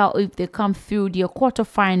medal if they come through their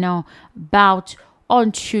quarterfinal bout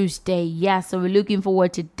on Tuesday. Yeah, so we're looking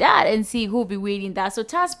forward to that and see who'll be winning that. So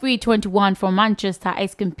Tasbury, 21 from Manchester,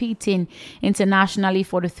 is competing internationally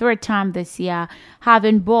for the 3rd time this year,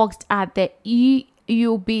 having boxed at the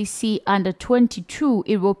UBC Under-22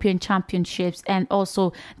 European Championships and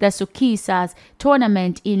also the Sukisas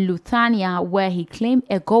tournament in Lithuania, where he claimed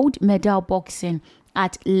a gold medal boxing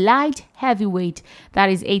at light heavyweight, that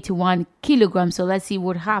is 81 kilograms. So let's see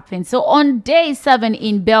what happens. So on day 7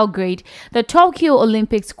 in Belgrade, the Tokyo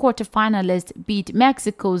Olympics quarterfinalists beat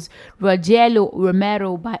Mexico's Rogelio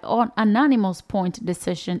Romero by an unanimous point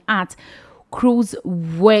decision at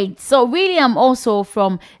cruiserweight. So William also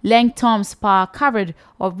from Langton Spa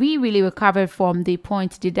really recovered from the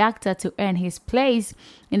point deductor to earn his place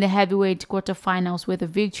in the heavyweight quarterfinals with a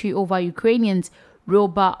victory over Ukrainians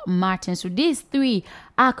Robert Martin. So these three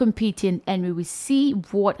are competing and we will see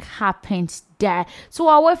what happens there. So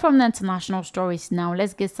away from the international stories now,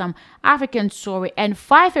 let's get some African story. And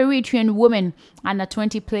 5 Eritrean women under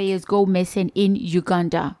 20 players go missing in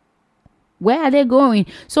Uganda. Where are they going?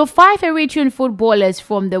 So 5 Eritrean footballers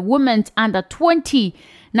from the women's under 20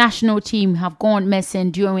 national team have gone missing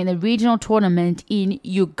during the regional tournament in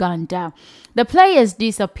Uganda. The players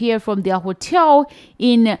disappeared from their hotel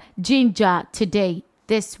in Jinja today.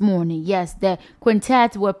 This morning. Yes, the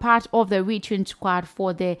quintet were part of the Eritrean squad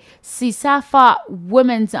for the CISAFA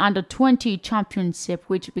Women's Under 20 Championship,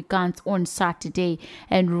 which begins on Saturday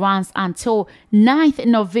and runs until 9th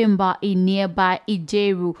November in nearby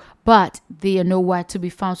Ijeru, but they are nowhere to be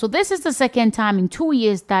found. So this is the second time in 2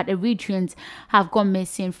 years that Eritreans have gone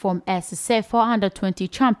missing from a CISAFA Under 20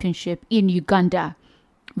 Championship in Uganda.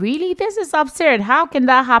 Really? This is absurd. How can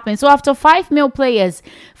that happen? So after 5 male players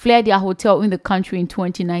fled their hotel in the country in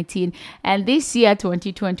 2019 and this year,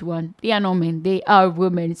 2021, they are not men, they are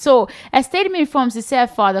women. So a statement from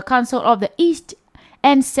CISAFA, the Council of the East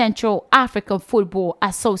and Central African Football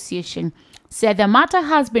Association, said the matter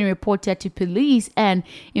has been reported to police and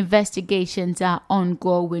investigations are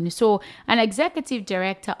ongoing. So an executive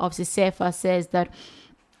director of CISAFA says that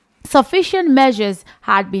sufficient measures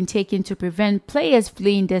had been taken to prevent players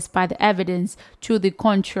fleeing despite the evidence to the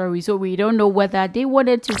contrary. So we don't know whether they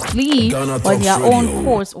wanted to flee on their own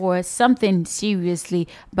course or something seriously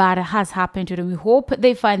bad has happened to them. We hope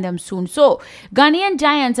they find them soon. So Ghanaian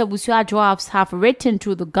giants Abusua Drafts have written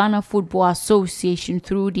to the Ghana Football Association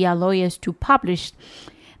through their lawyers to publish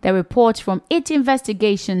the report from its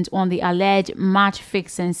investigations on the alleged match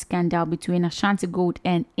fixing scandal between Ashanti Gold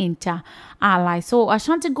and Inter Allies. So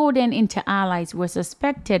Ashanti Gold and Inter Allies were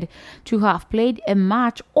suspected to have played a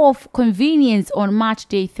match of convenience on match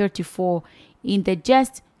day 34 in the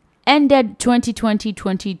just ended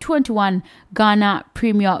 2020-2021 Ghana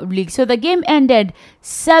Premier League. So the game ended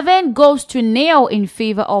 7-0 in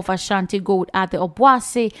favor of Ashanti Gold at the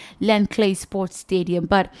Obuasi Lenkley Sports Stadium.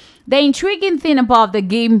 But the intriguing thing about the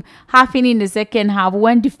game happened in the second half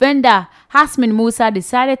when defender Hassan Musa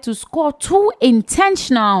decided to score 2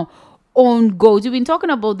 intentional own goals. We've been talking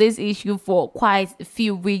about this issue for quite a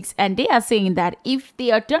few weeks, and they are saying that if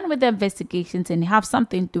they are done with the investigations and have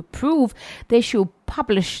something to prove, they should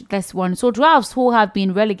publish this one. So Drafts, who have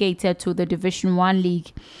been relegated to the Division 1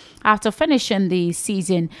 League after finishing the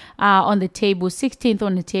season on the table, 16th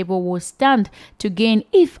on the table, will stand to gain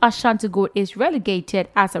if Ashanti Gold is relegated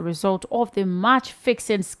as a result of the match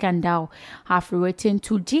fixing scandal. Have written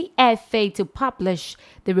to GFA to publish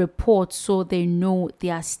the report so they know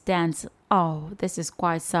their stance. Oh, this is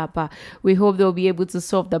quite sad, but we hope they'll be able to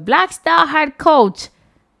solve. The Black Star head coach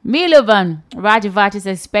Milovan Rajevat is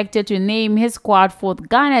expected to name his squad for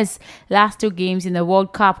Ghana's last 2 games in the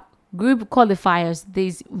World Cup group qualifiers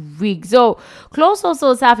this week. So close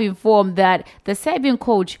sources have informed that the Serbian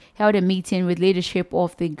coach held a meeting with leadership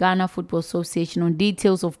of the Ghana Football Association on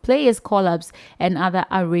details of players' call-ups and other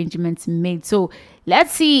arrangements made. So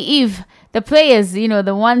let's see if the players,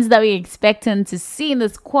 the ones that we're expecting to see in the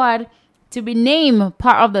squad to be named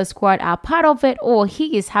part of the squad are part of it, or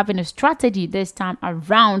he is having a strategy this time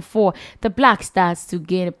around for the Black Stars to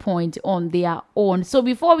get a point on their own. So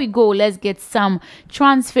before we go, let's get some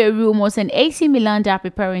transfer rumors. And AC Milan are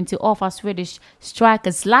preparing to offer Swedish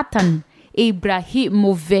striker Zlatan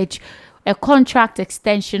Ibrahimovic a contract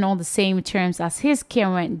extension on the same terms as his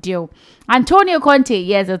current deal. Antonio Conte,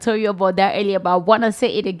 yes, I told you about that earlier, but I want to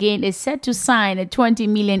say it again, is set to sign a 20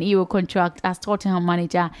 million euro contract as Tottenham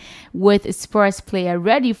manager with Spurs player,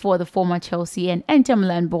 ready for the former Chelsea and Inter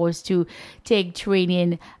Milan boys to take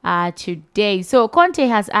training today. So Conte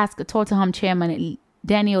has asked Tottenham chairman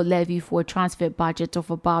Daniel Levy for a transfer budget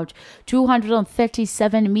of about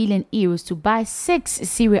 237 million euros to buy 6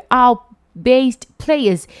 Serie A based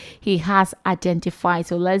players he has identified.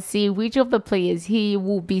 So let's see which of the players he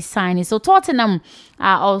will be signing. So Tottenham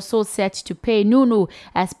are also set to pay Nuno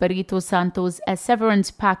Espirito Santos a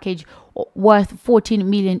severance package worth 14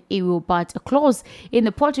 million euro, but a clause in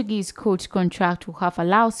the Portuguese coach contract will have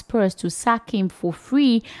allowed Spurs to sack him for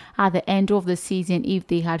free at the end of the season if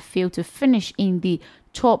they had failed to finish in the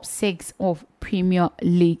top 6 of Premier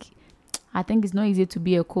League. I think it's not easy to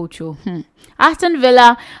be a coach. Aston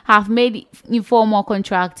Villa have made informal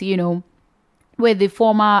contract, with the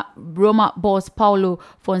former Roma boss Paulo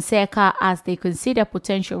Fonseca as they consider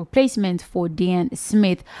potential replacement for Dean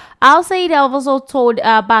Smith. Al Said have also told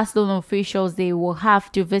Barcelona officials they will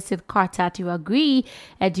have to visit Qatar to agree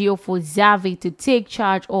a deal for Xavi to take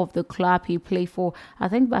charge of the club he played for. I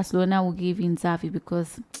think Barcelona will give in Xavi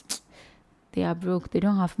because they are broke. They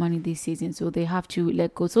don't have money this season, so they have to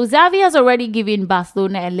let go. So Xavi has already given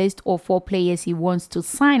Barcelona a list of 4 players he wants to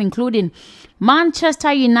sign, including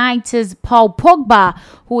Manchester United's Paul Pogba,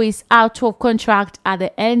 who is out of contract at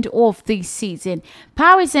the end of this season.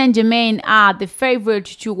 Paris Saint-Germain are the favorite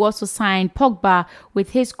to also sign Pogba,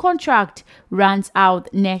 with his contract runs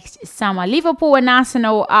out next summer. Liverpool and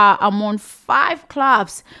Arsenal are among 5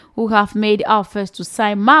 clubs who have made offers to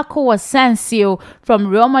sign Marco Asensio from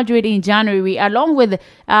Real Madrid in January, along with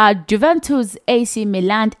Juventus, AC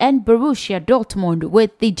Milan and Borussia Dortmund,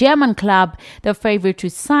 with the German club the favorite to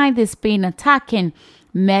sign the Spain attacking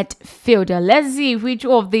midfielder. Let's see which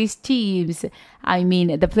of these teams,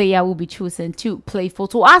 the player will be chosen to play for.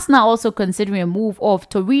 So Arsenal also considering a move of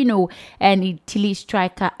Torino and Italy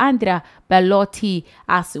striker Andrea Bellotti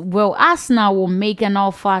as well. Arsenal will make an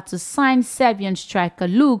offer to sign Serbian striker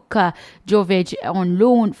Luka Jovic on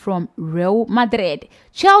loan from Real Madrid.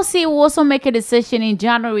 Chelsea will also make a decision in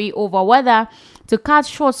January over whether to cut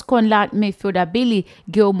short Scotland midfielder Billy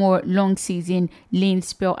Gilmore long season loan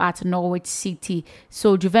spell at Norwich City.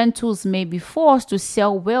 So Juventus may be forced to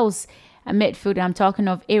sell Wales midfielder, I'm talking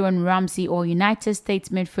of Aaron Ramsey, or United States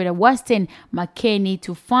midfielder Weston McKennie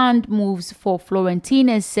to fund moves for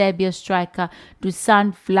Fiorentina's Serbia striker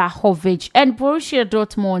Dusan Vlahovic and Borussia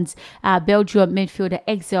Dortmund's Belgium midfielder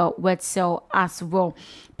Axel Witsel as well.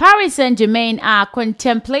 Paris Saint-Germain are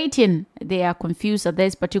contemplating, they are confused at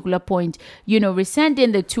this particular point,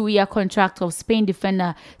 rescinding the 2-year contract of Spain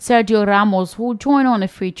defender Sergio Ramos, who joined on a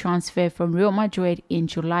free transfer from Real Madrid in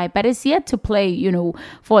July, but is yet to play,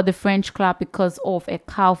 for the French club because of a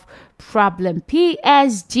calf problem.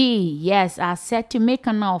 PSG, yes, are set to make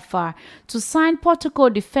an offer to sign Portugal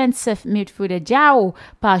defensive midfielder João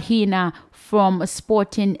Pahina from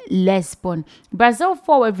Sporting Lisbon. Brazil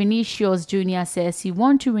forward Vinicius Jr. says he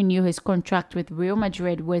wants to renew his contract with Real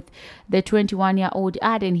Madrid, with the 21-year-old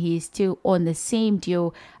adding he is still on the same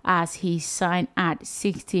deal as he signed at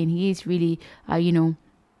 16. He is really,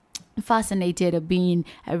 fascinated of being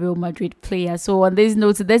a Real Madrid player. So on this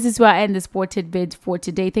note, this is where I end the sport tidbit for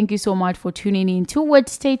today. Thank you so much for tuning in to it.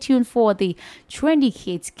 Stay tuned for the Trendy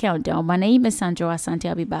Hits Countdown. My name is Sandra Asante.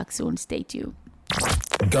 I'll be back soon. Stay tuned.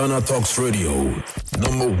 Ghana Talks Radio,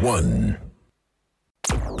 #1.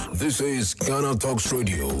 This is Ghana Talks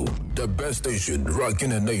Radio, the best station rocking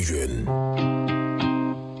the nation.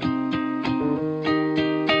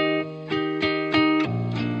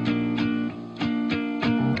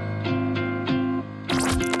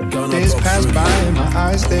 Days pass by, my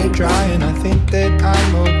eyes they dry, and I think that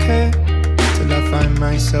I'm okay, till I find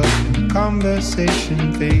myself in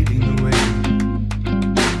conversation fading away.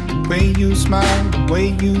 The way you smile, the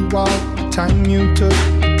way you walk, the time you took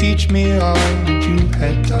to teach me all that you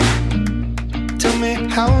had done. Tell me,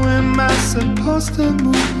 how am I supposed to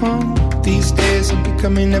move on? These days I'm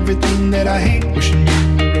becoming everything that I hate, wishing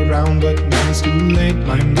you were around, but now it's too late.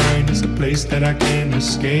 My mind is a place that I can't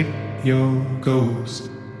escape your ghost.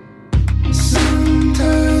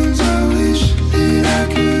 Sometimes I wish that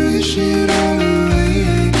I could wish it all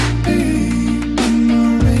away. On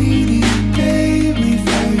a rainy day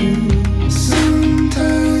without you.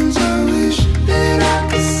 Sometimes I wish that I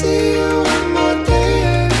could see you one more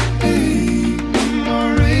day. One more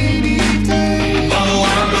rainy day. Oh,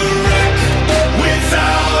 I'm a wreck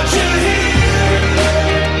without you here.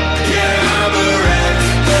 Yeah, I'm a wreck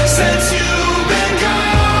since you've been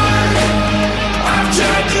gone. I've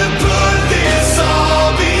tried to put this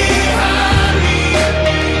all behind me.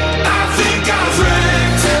 I think I've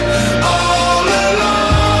wrecked all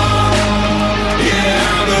along. Yeah,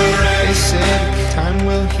 I'm a wreck. They said time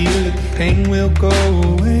will heal it, the pain will go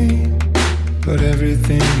away. But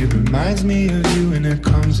everything, it reminds me of you, and it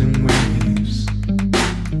comes in waves.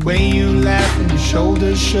 The way you laughed and your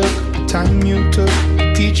shoulders shook, the time you took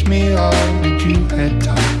to teach me all that you had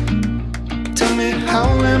taught. Tell me, how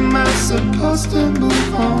am I supposed to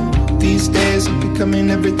move on? These days I'm becoming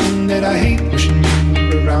everything that I hate, wishing you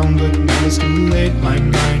were around, but now it's too late. My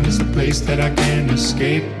mind is a place that I can't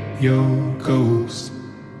escape your ghost.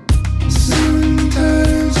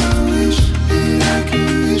 Sometimes I wish that I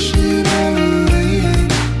could wish it all away.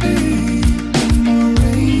 One more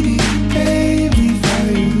rainy day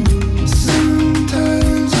without you.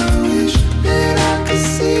 Sometimes I wish that I could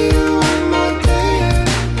see you one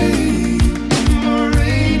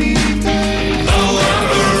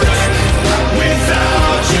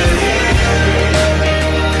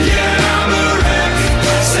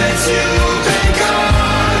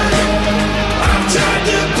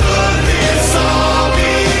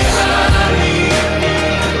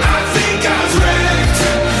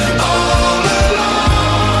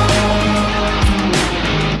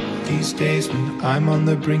I'm on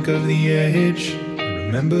the brink of the edge.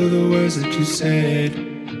 Remember the words that you said.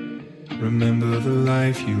 Remember the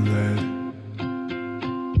life you led.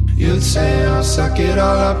 You'd say, I'll suck it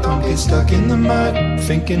all up, don't get stuck in the mud,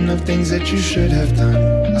 thinking of things that you should have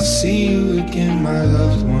done. I'll see you again, my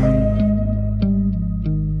loved one.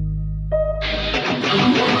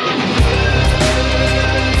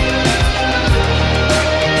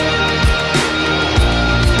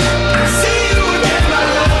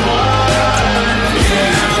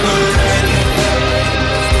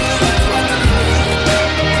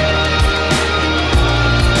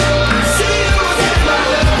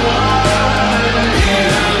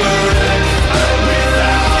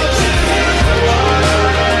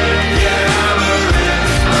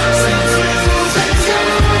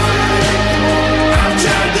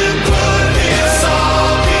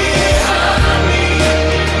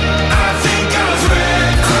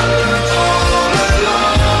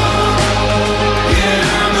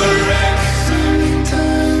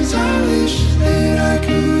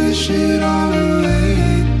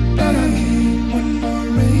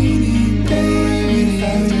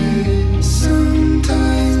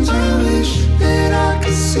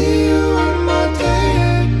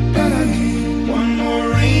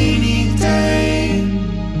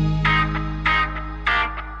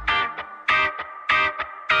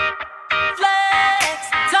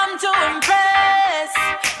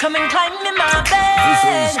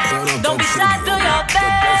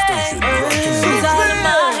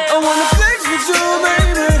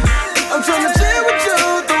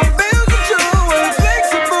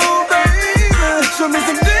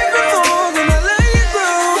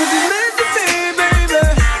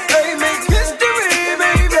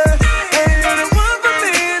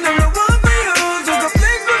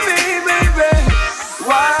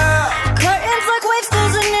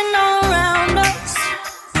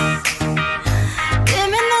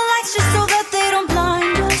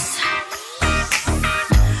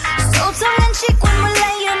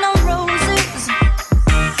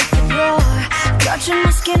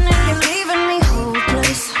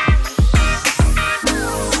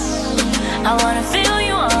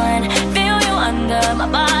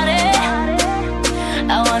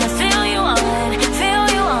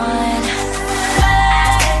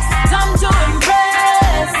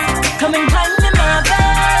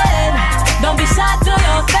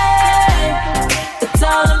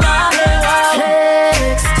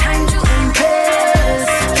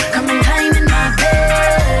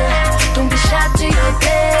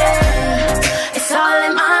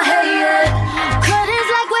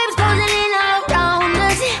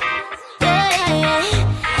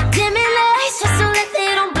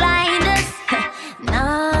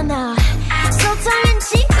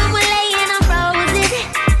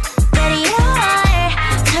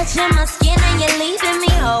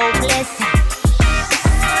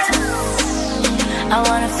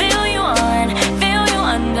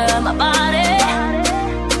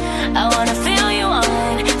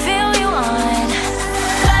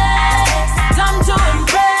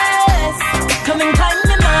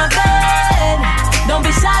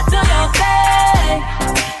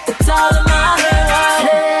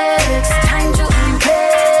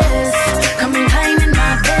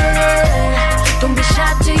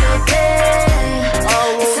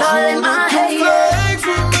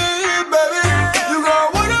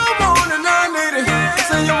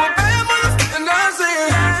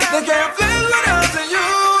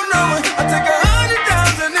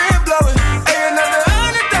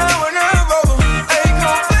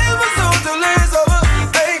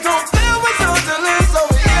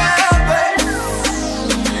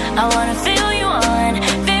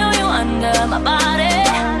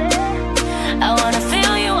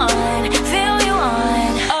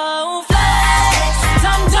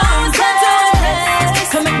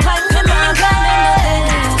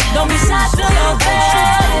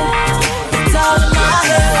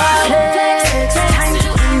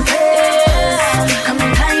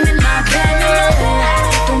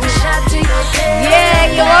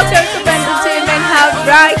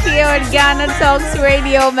 Ghana Talks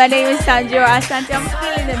Radio. My name is Sandra Asante. I'm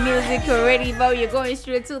feeling the music already, but you're going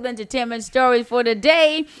straight to the entertainment stories for the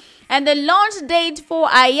day. And the launch date for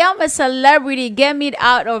I Am a Celebrity, Get Me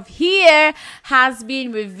Out of Here has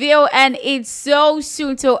been revealed, and it's so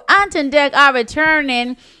soon. So Ant and Dec are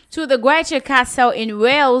returning to the Gwychil Castle in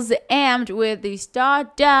Wales, armed with the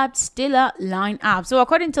star-dubbed Stella lineup. So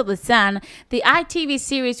according to The Sun, the ITV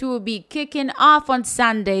series will be kicking off on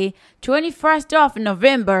Sunday, 21st of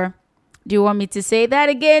November, Do you want me to say that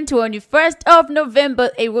again? 21st of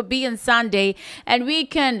November, it will be on Sunday, and we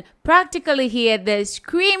can practically hear the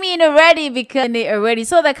screaming already because they are ready.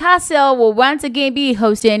 So the castle will once again be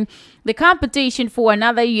hosting the competition for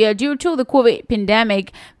another year due to the COVID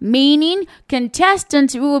pandemic, meaning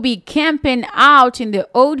contestants will be camping out in the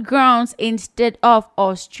old grounds instead of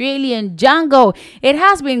Australian jungle. It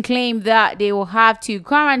has been claimed that they will have to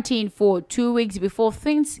quarantine for 2 weeks before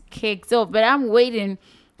things kicks off, but I'm waiting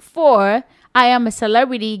for I Am a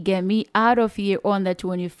Celebrity, Get Me Out of Here on the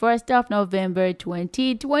 21st of November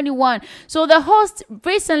 2021. So the host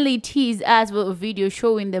recently teased us with a video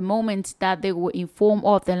showing the moments that they will inform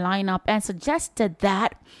of the lineup and suggested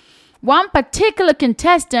that one particular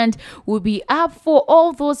contestant will be up for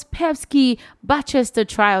all those Pepsi Bachester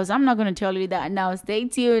trials. I'm not going to tell you that now. Stay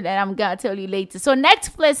tuned and I'm going to tell you later. So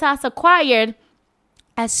Netflix has acquired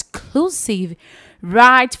exclusive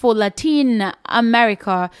rights for Latin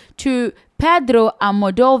America to Pedro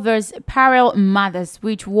Almodovar's Parallel Mothers,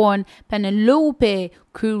 which won Penelope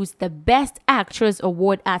Cruz the Best Actress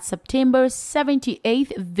Award at September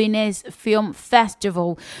 78th Venice Film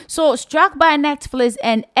Festival. So, struck by Netflix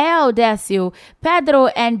and El Desio, Pedro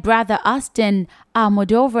and brother Austin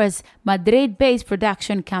Almodovar's Madrid-based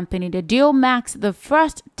production company, the deal marks the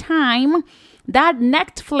first time that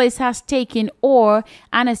Netflix has taken or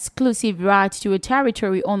an exclusive right to a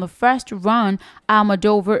territory on the first run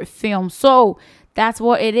Almodovar film. So that's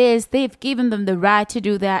what it is. They've given them the right to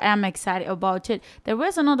do that. I'm excited about it. There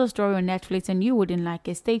is another story on Netflix and you wouldn't like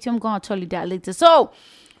it. Stay tuned. I'm going to tell you that later. So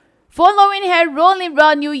following her Rolling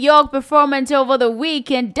Round New York performance over the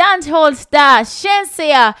weekend, dancehall star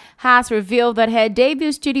Shenseea has revealed that her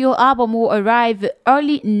debut studio album will arrive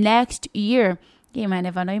early next year. You might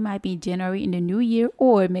never know, it might be January in the new year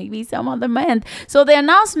or maybe some other month. So the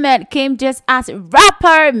announcement came just as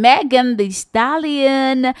rapper Megan Thee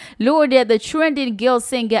Stallion lured the trending girl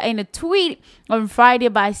singer in a tweet on Friday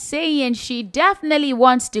by saying she definitely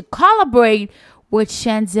wants to collaborate with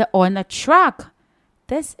Shenseea on a track.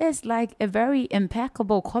 This is like a very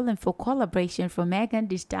impeccable calling for collaboration from Megan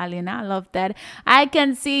Thee Stallion. I love that. I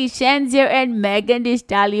can see Shenseea and Megan Thee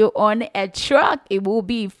Stallion on a track. It will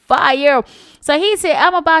be fire. So he said,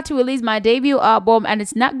 I'm about to release my debut album and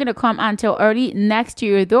it's not going to come until early next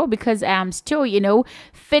year though, because I'm still,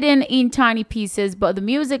 fitting in tiny pieces. But the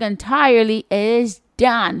music entirely is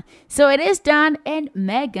done. So it is done and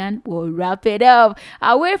Megan will wrap it up.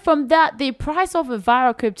 Away from that, the price of a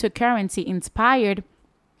viral cryptocurrency inspired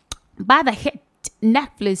by the hit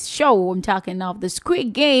Netflix show, I'm talking of the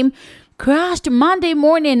Squid Game, crashed Monday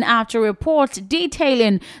morning after reports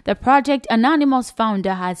detailing the Project Anonymous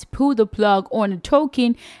founder has pulled the plug on the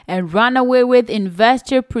token and run away with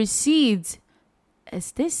investor proceeds.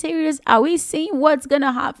 Is this serious? Are we seeing what's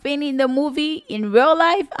gonna happen in the movie in real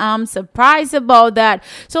life? I'm surprised about that.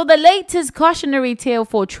 So the latest cautionary tale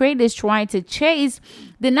for traders trying to chase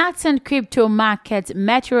the nascent crypto market's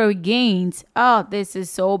meteoric gains. Oh, this is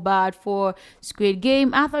so bad for Squid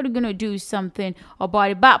Game. I thought we were gonna do something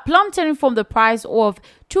about it, but plummeting from the price of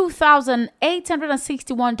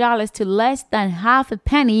 $2,861 to less than half a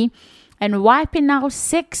penny, and wiping out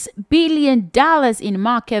 $6 billion in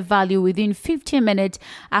market value within 15 minutes,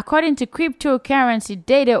 according to cryptocurrency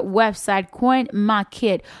data website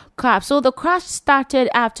CoinMarketCap. So the crash started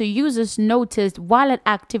after users noticed wallet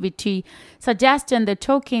activity, suggesting the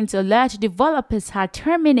token's alleged developers had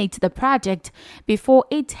terminated the project before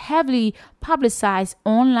its heavily publicized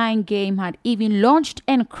online game had even launched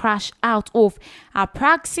and crashed out of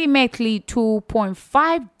approximately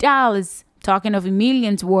 $2.5. Talking of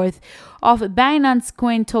millions worth of Binance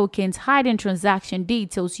Coin tokens, hiding transaction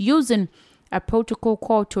details using a protocol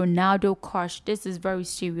called Tornado Cash. This is very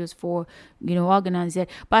serious for, organizers.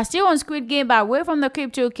 But still on Squid Game, but away from the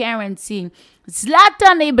cryptocurrency,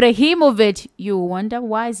 Zlatan Ibrahimovic. You wonder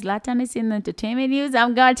why Zlatan is in the entertainment news?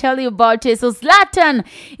 I'm going to tell you about it. So Zlatan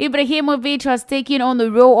Ibrahimovic was taking on the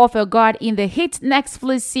role of a guard in the hit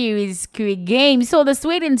Netflix series Squid Game. So the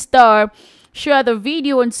Sweden star shared the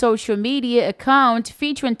video on social media account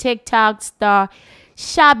featuring TikTok star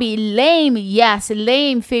Shabby Lame. Yes,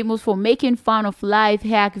 Lame, famous for making fun of life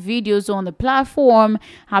hack videos on the platform,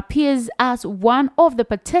 appears as one of the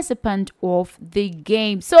participants of the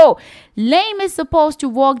game. So Lame is supposed to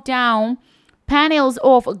walk down panels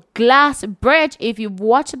of a glass bridge. If you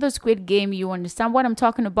watch the Squid Game, you understand what I'm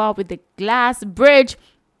talking about with the glass bridge,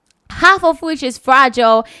 half of which is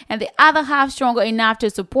fragile and the other half stronger enough to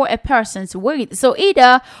support a person's weight. So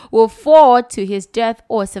either will fall to his death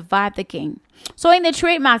or survive the game. So in the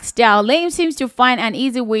trademark style, Lame seems to find an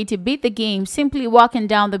easy way to beat the game, simply walking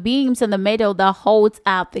down the beams in the middle that holds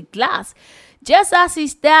up the glass. Just as he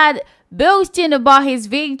started Boasting about his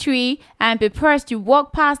victory and prepares to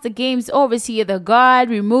walk past the game's overseer, the guard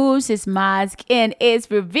removes his mask and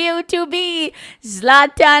is revealed to be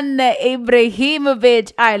Zlatan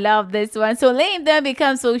Ibrahimovic. I love this one. So Lame then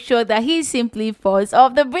becomes so sure that he simply falls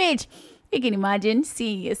off the bridge. You can imagine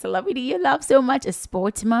seeing a celebrity you love so much, a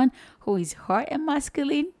sportsman who is hot and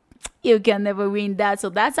masculine. You can never win that. So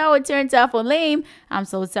that's how it turns out for Lame. I'm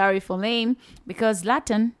so sorry for Lame because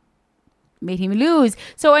Zlatan made him lose.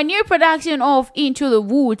 So a new production of Into the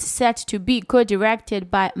Woods, set to be co-directed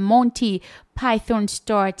by Monty Python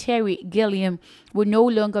star Terry Gilliam, will no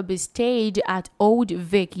longer be staged at Old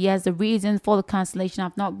Vic. Yes, the reasons for the cancellation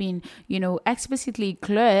have not been, explicitly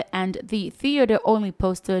clear, and the theater only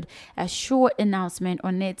posted a short announcement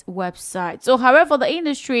on its website. So, however, the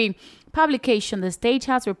industry publication The Stage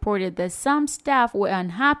has reported that some staff were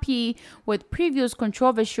unhappy with previous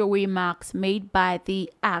controversial remarks made by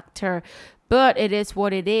the actor. But it is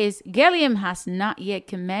what it is. Gilliam has not yet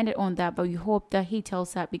commented on that, but we hope that he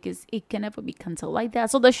tells that because it can never be cancelled like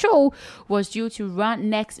that. So the show was due to run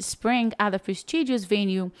next spring at the prestigious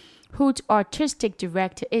venue, whose artistic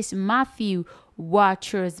director is Matthew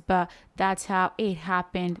Watchers, but that's how it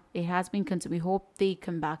happened. It has been cancelled. We hope they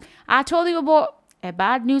come back. I told you about a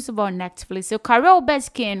bad news about Netflix. So Carol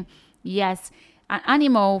Baskin, yes, an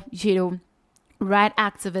animal, right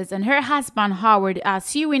activist, and her husband Howard are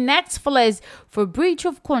suing Netflix for breach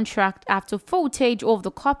of contract after footage of the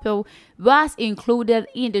couple was included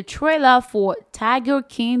in the trailer for Tiger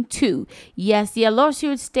King 2. Yes, their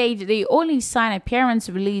lawsuit states they only signed appearance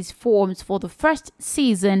release forms for the first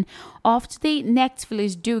season of the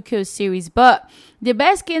Netflix docu-series, but the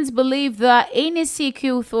Baskins believe that any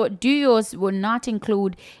sequel for Duos will not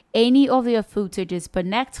include any of their footages, but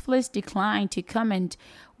Netflix declined to comment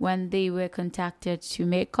when they were contacted to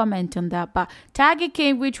make comment on that. But Tiger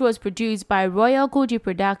King, which was produced by Royal Goody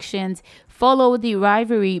Productions, followed the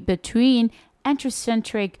rivalry between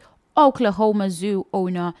eccentric Oklahoma Zoo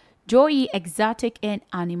owner Joey Exotic and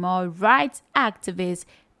animal rights activist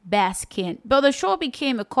Baskin. But the show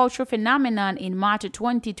became a cultural phenomenon in March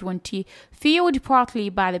 2020, fueled partly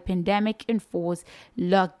by the pandemic-enforced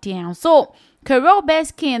lockdown. So, Carol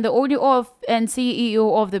Baskin, the owner of and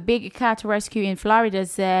CEO of the Big Cat Rescue in Florida,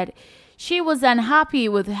 said she was unhappy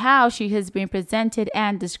with how she has been presented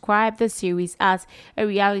and described the series as a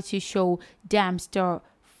reality show dumpster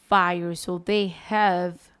fire. So they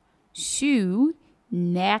have sued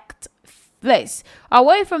Netflix.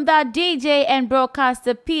 Away from that, DJ and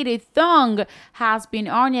broadcaster Petey Thong has been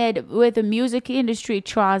honored with the Music Industry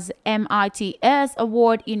Trust MITS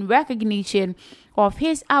Award in recognition of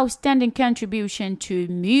his outstanding contribution to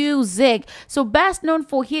music. So best known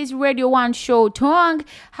for his Radio 1 show, Thong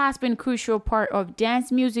has been a crucial part of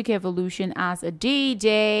dance music evolution as a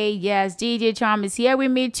DJ. Yes, DJ Charm is here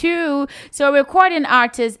with me too. So recording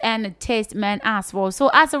artist and a taste man as well. So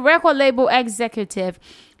as a record label executive,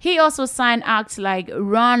 he also signed acts like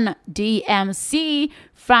Run DMC,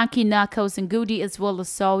 Frankie Knuckles and Goody, as well as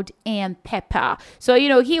Salt and Pepper. So,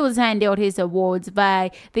 he was handed out his awards by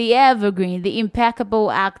the evergreen, the impeccable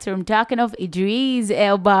actor. I'm talking of Idris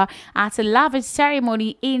Elba at a lavish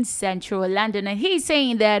ceremony in central London. And he's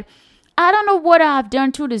saying that, I don't know what I've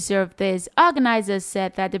done to deserve this. Organizers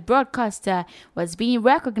said that the broadcaster was being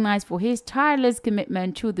recognized for his tireless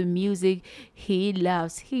commitment to the music he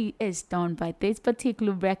loves. He is stunned by this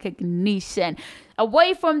particular recognition.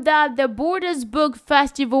 Away from that, the Borders Book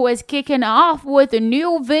Festival is kicking off with a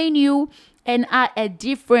new venue and at a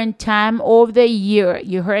different time of the year.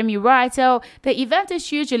 You heard me right. So the event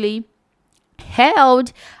is usually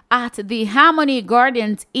held at the Harmony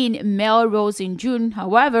Gardens in Melrose in June.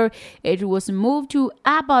 However, it was moved to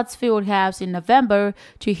Abbott's Field House in November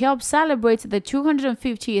to help celebrate the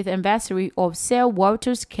 250th anniversary of Sir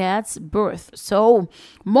Walter Scott's birth. So,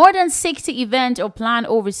 more than 60 events are planned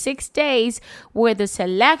over 6 days with a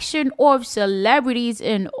selection of celebrities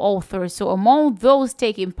and authors. So, among those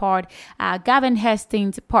taking part are Gavin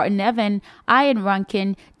Hastings, Part Nevin, Ian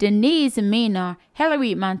Rankin, Denise Mina,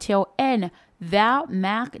 Hilary Mantel, and Val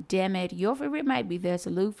McDermott. Your favorite might be there,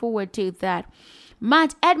 so look forward to that.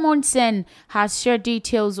 Matt Edmondson has shared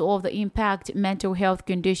details of the impact mental health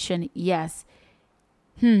condition. Yes.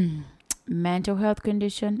 Mental health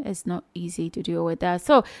condition is not easy to deal with that.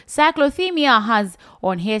 So cyclothymia has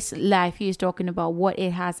on his life. He is talking about what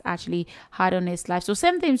it has actually had on his life. So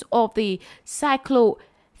symptoms of the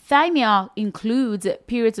cyclothymia includes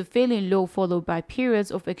periods of feeling low followed by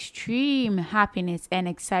periods of extreme happiness and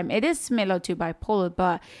excitement. It is similar to bipolar,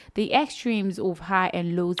 but the extremes of high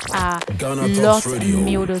and lows are lots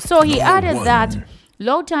milder. So he added that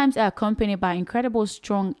Low times are accompanied by incredible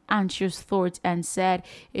strong anxious thoughts, and said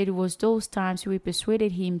it was those times we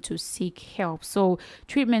persuaded him to seek help. So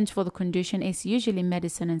treatment for the condition is usually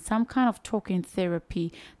medicine and some kind of talking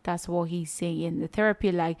therapy. That's what he's saying. The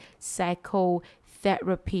therapy like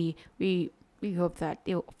psychotherapy. We hope that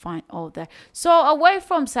they'll find all that. So away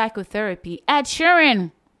from psychotherapy, Ed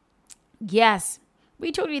Sheeran, yes,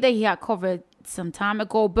 we told you that he had covered some time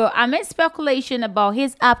ago, but amid speculation about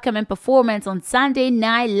his upcoming performance on Sunday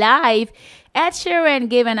Night Live, Ed Sheeran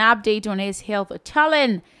gave an update on his health,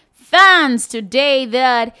 telling fans today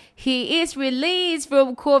that he is released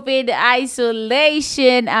from COVID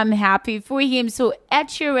isolation. I'm happy for him. So Ed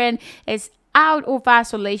Sheeran is out of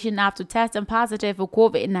isolation after testing positive for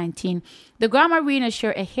COVID-19. The Grammar Arena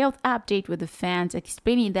shared a health update with the fans,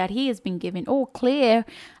 explaining that he has been given all clear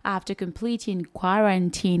after completing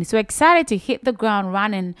quarantine. So excited to hit the ground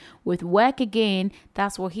running with work again.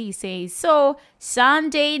 That's what he says. So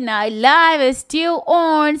Sunday Night Live is still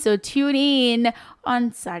on. So tune in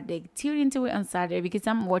on Saturday. Tune into it on Saturday because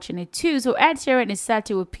I'm watching it too. So Ed Sheeran is set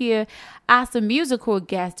to appear as the musical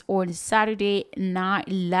guest on Saturday Night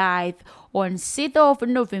Live on 6th of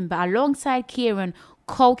November alongside Kieran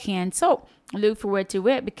Culkin. So look forward to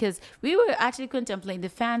it because we were actually contemplating, the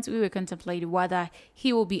fans, we were contemplating whether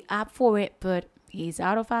he will be up for it, but he's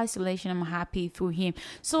out of isolation. I'm happy for him.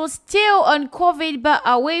 So still on COVID, but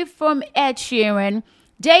away from Ed Sheeran,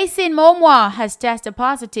 Jason Momoa has tested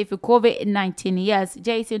positive for COVID-19. Yes,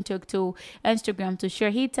 Jason took to Instagram to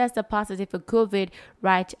share he tested positive for COVID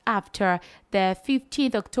right after the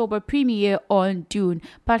 15th October premiere on Dune.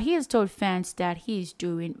 But he has told fans that he's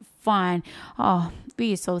doing fine. Oh,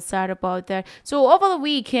 we are so sad about that. So over the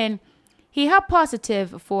weekend, he had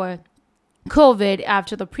positive for COVID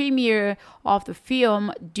after the premiere of the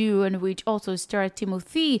film Dune, which also starred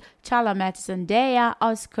Timothée Chalamet, Zendaya,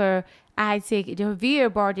 Oscar Isaac, Javier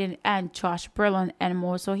Bardem, and Josh Brolin, and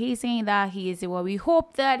more. So he's saying that he is well. We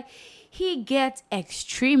hope that he gets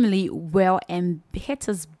extremely well and hits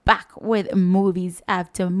us back with movies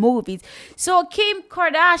after movies. So Kim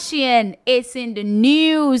Kardashian is in the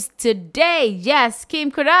news today. Yes,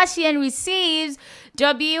 Kim Kardashian receives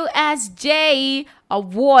WSJ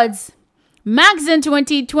Awards Magazine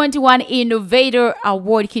 2021 Innovator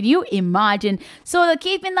Award. Can you imagine? So the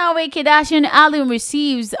Keeping That Way Kardashian album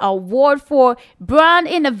receives award for Brand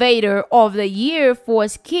Innovator of the Year for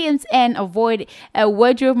skins and avoid a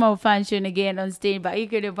wardrobe malfunction again on stage, but you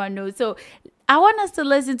could never know. So I want us to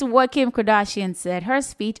listen to what Kim Kardashian said, her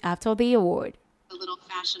speech after the award. A little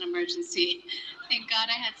fashion emergency. Thank God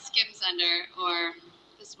I had Skims under, or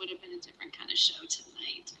this would have been a different kind of show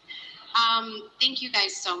tonight. Thank you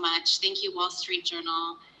guys so much. Thank you, Wall Street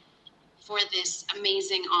Journal, for this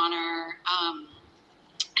amazing honor.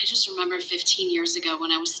 I just remember 15 years ago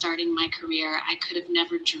when I was starting my career, I could have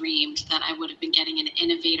never dreamed that I would have been getting an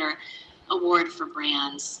Innovator Award for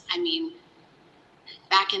brands. I mean,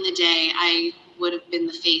 back in the day, I would have been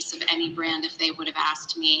the face of any brand if they would have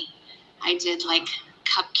asked me. I did like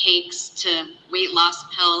cupcakes to weight loss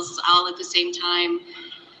pills all at the same time.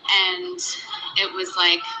 And it was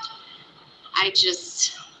like,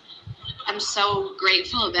 I'm so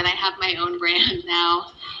grateful that I have my own brand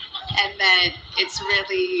now, and that it's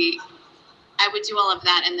really, I would do all of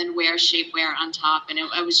that and then wear shapewear on top, and it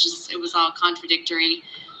was all contradictory.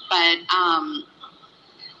 But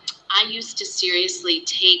I used to seriously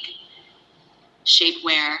take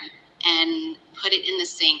shapewear and put it in the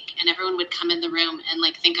sink, and everyone would come in the room and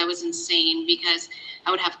like think I was insane because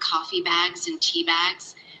I would have coffee bags and tea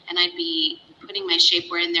bags, and I'd be putting my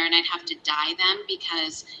shapewear in there, and I'd have to dye them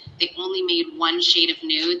because they only made one shade of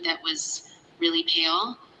nude that was really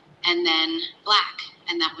pale, and then black,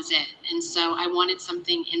 and that was it. And so I wanted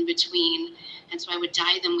something in between, and so I would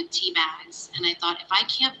dye them with tea bags. And I thought, if I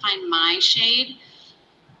can't find my shade,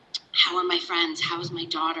 how are my friends? How is my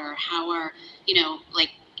daughter? How are,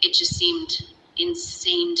 like, it just seemed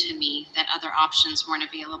insane to me that other options weren't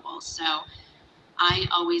available. So I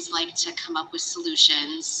always like to come up with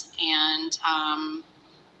solutions, and I'm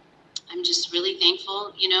just really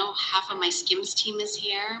thankful. Half of my Skims team is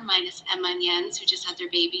here, minus Emma and Jens, who just had their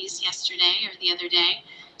babies yesterday or the other day.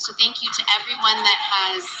 So thank you to everyone that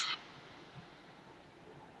has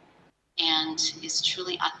and is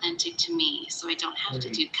truly authentic to me, so I don't have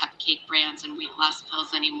to do cupcake brands and weight loss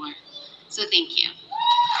pills anymore. So thank you.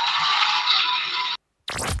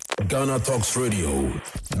 Ghana Talks Radio,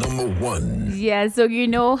 #1. Yeah, so you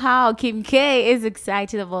know how Kim K is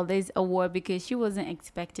excited about this award because she wasn't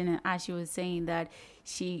expecting it, as she was saying that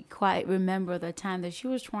she quite remembered the time that she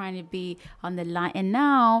was trying to be on the line, and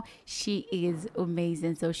now she is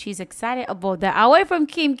amazing. So she's excited about that. Away from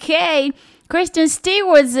Kim K, Kristen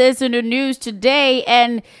Stewart is in the news today,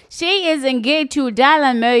 and she is engaged to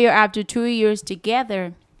Dylan Meyer after 2 years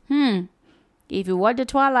together. If you watch the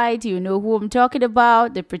Twilight, you know who I'm talking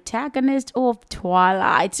about, the protagonist of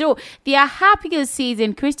Twilight. So, their happiest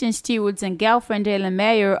season, Kristen Stewart and girlfriend Dylan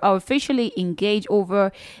Meyer are officially engaged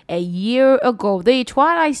over a year ago. The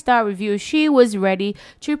Twilight star revealed she was ready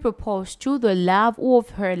to propose to the love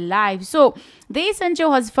of her life. So, this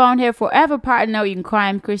angel has found her forever partner in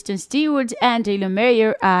crime. Kristen Stewart and Dylan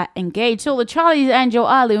Meyer are engaged. So, the Charlie's Angel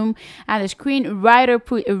alum and the screenwriter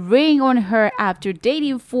put a ring on her after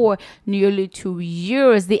dating for nearly 2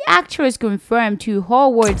 years. The actress confirmed to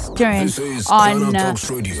Howard Stern on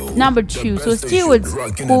number 2. So Stewart,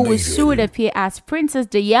 who will soon appear as Princess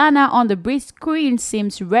Diana on the big screen,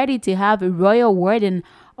 seems ready to have a royal wedding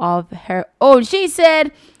of her own. She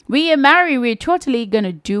said, "We are married. We're totally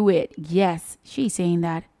gonna do it." Yes, she's saying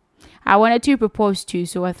that. I wanted to propose to,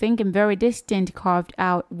 so I think I'm very distant, carved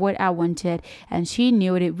out what I wanted, and she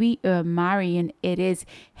knew that we are marrying. It is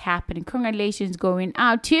happening. Congratulations going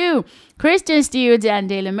out to Kristen Stewart and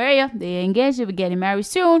Dylan Meyer. They are engaged. They'll be getting married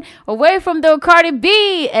soon. Away from the Cardi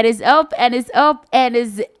B, it is up and it's up and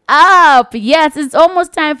it's up. Yes, it's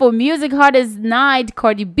almost time for Music Artist Night.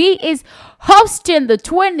 Cardi B is hosting the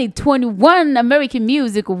 2021 American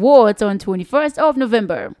Music Awards on 21st of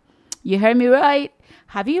November. You heard me right.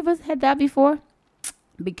 Have you ever heard that before?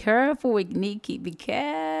 Be careful with Nicki. Be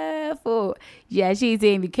careful. Yeah, she's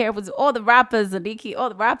saying be careful to all the rappers, Nicki, all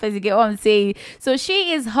the rappers, you get what I'm saying. So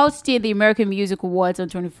she is hosting the American Music Awards on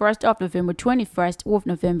 21st of November, 21st of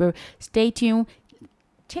November. Stay tuned.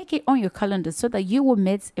 Check it on your calendar so that you will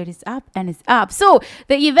miss it. Is up and it's up. So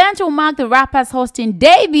the event will mark the rapper's hosting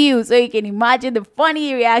debut. So you can imagine the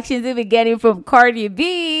funny reactions we'll be getting from Cardi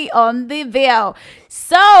B on the bill.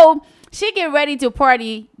 So she get ready to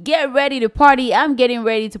party. Get ready to party. I'm getting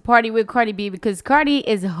ready to party with Cardi B because Cardi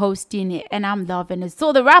is hosting it and I'm loving it.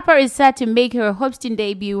 So the rapper is set to make her hosting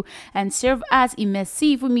debut and serve as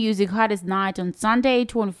MC for Music Artist Night on Sunday,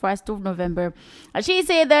 21st of November. And she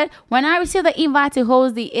said that when I received the invite to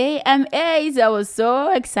host the AMAs, I was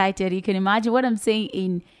so excited. You can imagine what I'm saying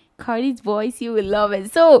in Cardi's voice. You will love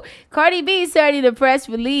it. So Cardi B said in the press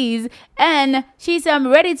release, and she said, "I'm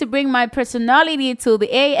ready to bring my personality to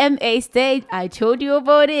the AMA stage. I told you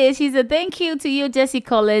about it." She said, "Thank you to you, Jesse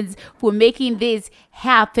Collins, for making this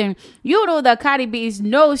happen." You know that Cardi B is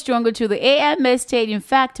no stronger to the AMA stage. In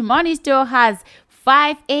fact, Money still has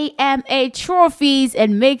 5 AMA trophies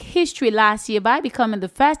and make history last year by becoming the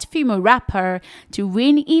first female rapper to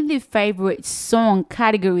win in the favorite song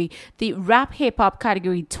category, the rap hip hop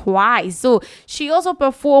category, twice. So she also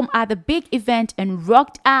performed at the big event and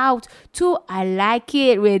rocked out to I Like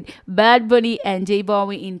It with Bad Bunny and J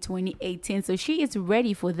Balvin in 2018. So she is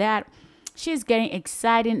ready for that. She's getting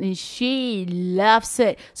excited and she loves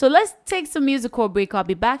it. So let's take some musical break. I'll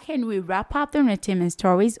be back and we wrap up the entertainment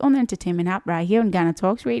stories on the Entertainment App right here on Ghana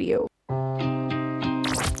Talks Radio.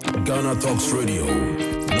 Ghana Talks Radio,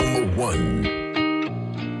 number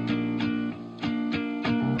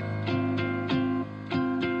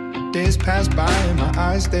 1. Days pass by and my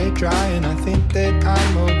eyes they dry and I think that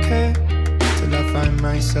I'm okay till I find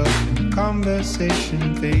myself in a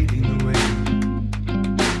conversation fading away.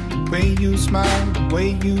 The way you smile, the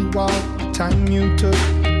way you walk, the time you took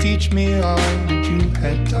to teach me all that you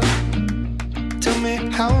had done. Tell me,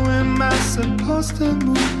 how am I supposed to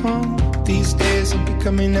move on? These days I'm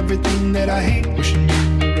becoming everything that I hate. Wishing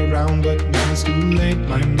you were around, but now it's too late.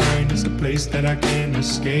 My mind is a place that I can't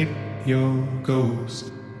escape your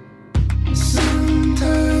ghost.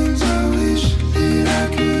 Sometimes I wish that I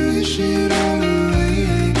could wish it all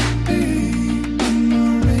away. On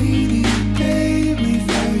a rainy day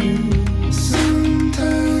without you.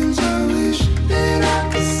 Sometimes I wish that I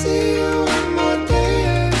could see you one more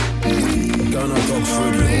day. Ghana Talks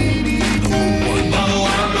Radio, number 1. Oh,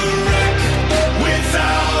 I'm a wreck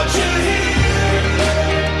without you here.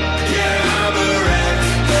 Yeah, I'm a wreck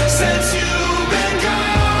since you've been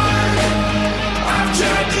gone. I've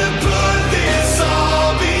tried to put this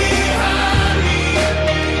all behind me.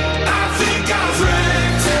 I think I've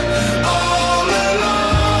wrecked all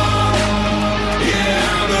along.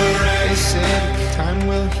 Yeah, I'm a wreck. They said time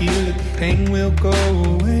will heal it, pain will go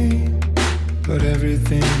away. But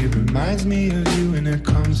everything, it reminds me of you and it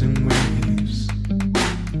comes in waves.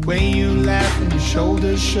 The way you laughed and your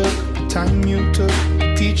shoulders shook, the time you took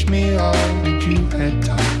to teach me all that you had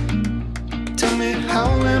taught. Tell me, how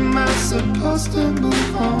am I supposed to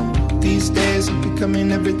move on? These days I'm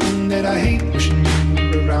becoming everything that I hate. Wishing you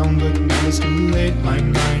were around, but now it's too late. My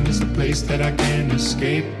mind is a place that I can't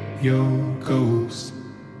escape your ghost.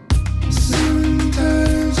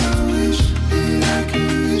 Sometimes I wish that I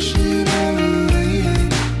could wish it all away.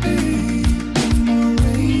 One more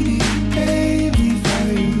rainy day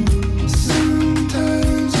without you.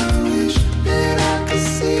 Sometimes I wish that I could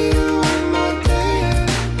see you one more day.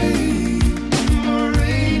 One more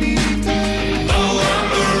rainy day. Oh,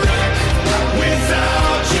 I'm a wreck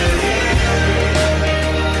without you here.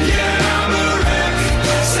 Yeah, I'm a wreck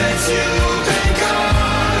since you've been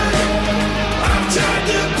gone. I've tried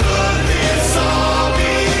to put this all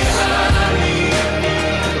behind me.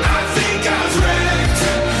 I think I was wrecked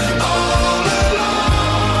all along.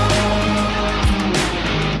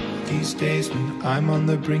 These days when I'm on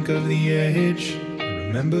the brink of the edge, I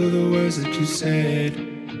remember the words that you said.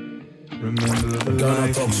 Remember the Ghana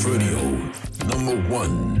life Talks you Radio, led.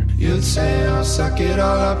 #1. You'd say I'll suck it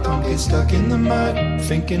all up, don't get stuck in the mud,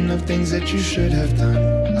 thinking of things that you should have done.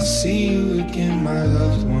 I'll see you again, my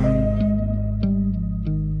loved one.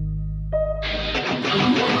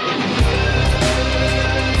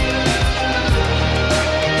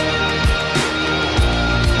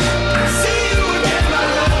 I see you again, my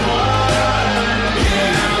loved one.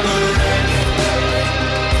 Yeah, I'm a wreck.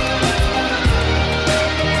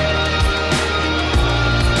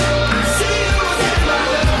 I see you again, my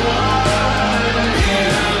loved one.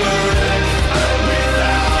 Yeah, I'm a wreck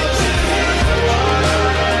without you here.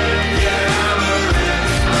 Yeah, I'm a wreck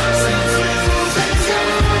since you've been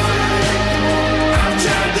gone. I've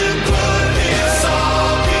tried to put this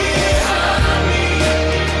all behind me.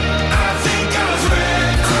 I think I was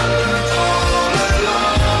wrecked all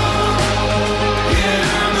along.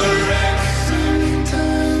 Yeah, I'm a wreck.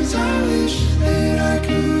 Sometimes I wish that I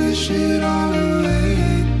could wish it all away,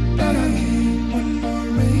 but I can't. One more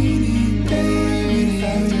rainy day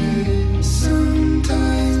without you.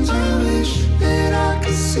 Sometimes I wish that I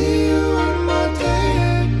could see you one more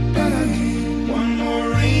day, but I can't. One more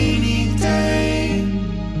rainy day.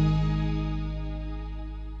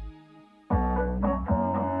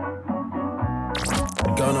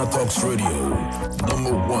 Ghana Talks Radio,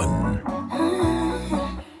 #1.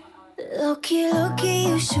 Loki, Loki,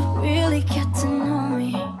 you should really get to know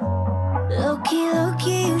me. Loki,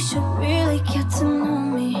 Loki, you should really get to know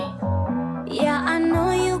me. Yeah, I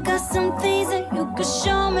know you got some things that you could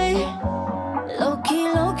show me. Loki,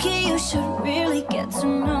 Loki, you should really get to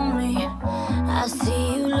know me. I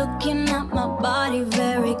see you looking at my body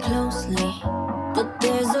very closely, but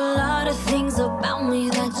there's a lot of things about me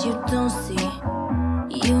that you don't see.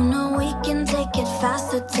 You know we can take it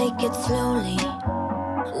faster, take it slowly.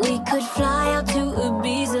 We could fly out to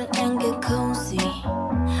Ibiza and get cozy.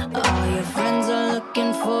 All your friends are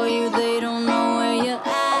looking for you, they don't know where you're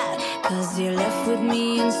at, 'cause you left with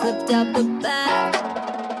me and slipped out the back.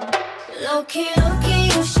 Loki, Loki,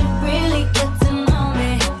 you should really get to know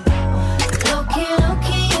me. Loki,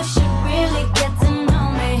 Loki, you should really get to know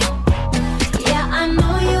me. Yeah, I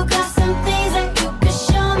know you got some things that you could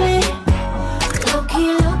show me. Loki,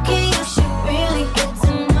 Loki, you should really get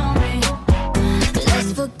to know me.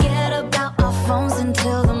 Let's forget about our phones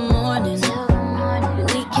until the morning.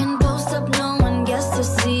 We can post up, no one gets to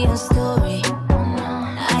see our story.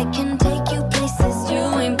 I can take you places you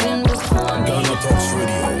ain't been before me. Ghana Talks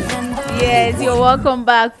Radio. Yes, you're welcome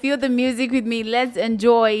back. Feel the music with me. Let's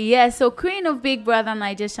enjoy. Yes, so Queen of Big Brother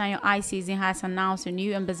Naija Shine Your Eye season has announced a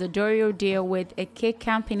new ambassadorial deal with a cake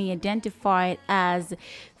company identified as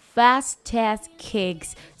Fast Test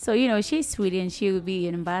Cakes. So, you know, she's Sweden. She will be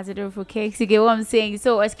an ambassador for cakes. You get what I'm saying?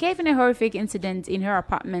 So, escaping a horrific incident in her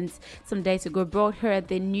apartment some days ago brought her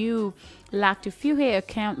the new luck to fill her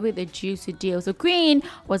account with a juicy deal. So, Queen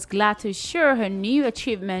was glad to share her new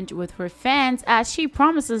achievement with her fans as she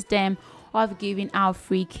promises them of giving out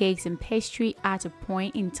free cakes and pastry at a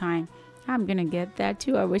point in time. I'm gonna get that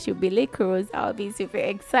too. I wish it would be licorice. I'll be super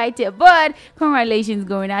excited. But congratulations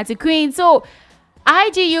going out to Queen. So,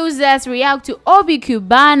 IG users react to Obi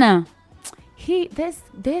Cubana.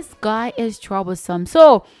 This guy is troublesome.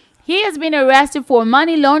 So he has been arrested for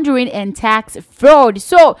money laundering and tax fraud.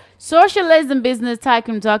 So socialism business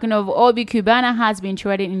tycoon talking of Obi Cubana has been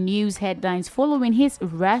trending in news headlines following his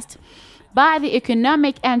arrest by the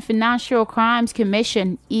Economic and Financial Crimes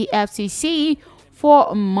Commission (EFCC)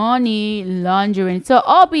 for money laundering. So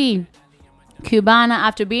Obi Cubana,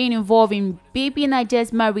 after being involved in BP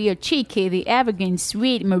Nigeria's Maria Chike, the Evergreen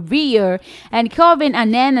Sweet Maria, and Kelvin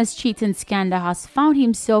Anana's cheating scandal, has found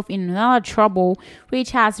himself in another trouble,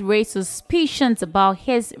 which has raised suspicions about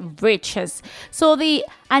his riches. So the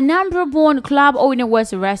Anambra-born club owner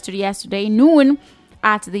was arrested yesterday noon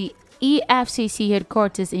at the EFCC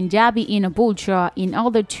headquarters in Derby in Abuja in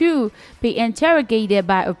order to be interrogated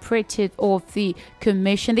by operatives of the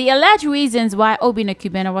commission. The alleged reasons why Obinna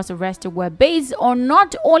Cubana was arrested were based on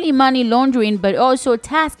not only money laundering but also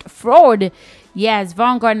tax fraud. Yes,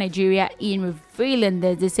 Vanguard Nigeria in revealing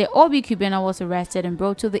this, they say Obi Cubana was arrested and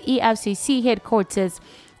brought to the EFCC headquarters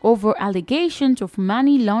over allegations of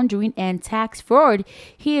money laundering and tax fraud.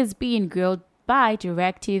 He is being grilled by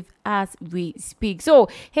directive as we speak. So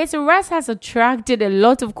his arrest has attracted a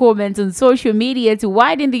lot of comments on social media to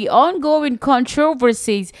widen the ongoing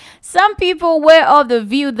controversies. Some people were of the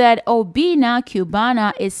view that Obinna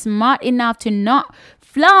Cubana is smart enough to not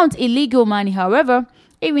flaunt illegal money. However,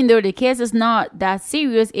 even though the case is not that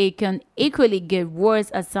serious, it can equally get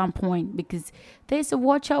worse at some point, because there's to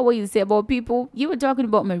watch out what you say about people. You were talking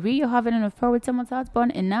about Maria having an affair with someone's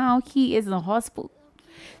husband, and now he is in the hospital.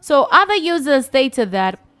 So other users stated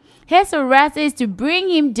that his arrest is to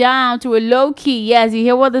bring him down to a low key. Yes, you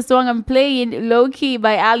hear what the song I'm playing, Low Key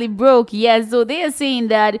by Ali Broke. Yes, so they are saying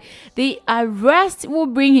that the arrest will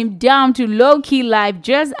bring him down to low key life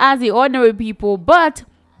just as the ordinary people, but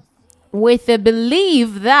with the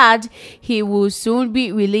belief that he will soon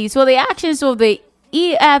be released. So the actions of the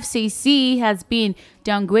EFCC has been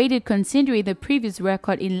downgraded considering the previous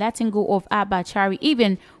record in letting go of Abba Kyari,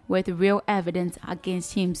 even with real evidence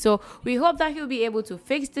against him. So we hope that he'll be able to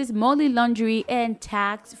fix this money laundering and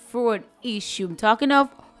tax fraud issue. I'm talking of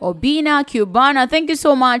Obinna Cubana. Thank you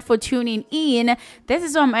so much for tuning in. This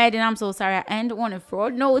is what I'm adding. I'm so sorry I end on a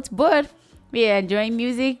fraud note, but we are enjoying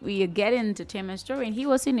music, we are getting entertainment story, and he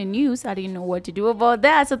was in the news. I didn't know what to do about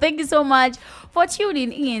that. So thank you so much for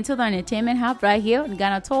tuning in to the Entertainment Hub right here on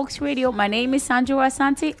Ghana Talks Radio. My name is Sandra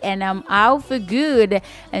Asante, and I'm out for good.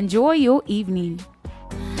 Enjoy your evening.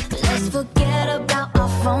 Let's forget about our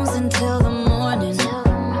phones until the morning.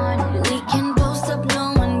 We can post up,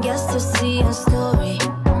 no one gets to see our story.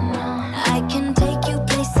 I can take you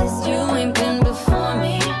places you ain't been before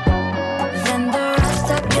me. Then the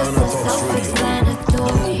rest of this is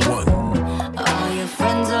self-explanatory. All your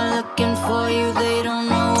friends are looking for you, they don't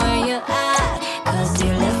know where you're at, 'cause you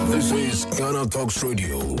left with me. This is Ghana Talks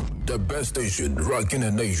Radio, the best station rocking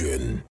the nation.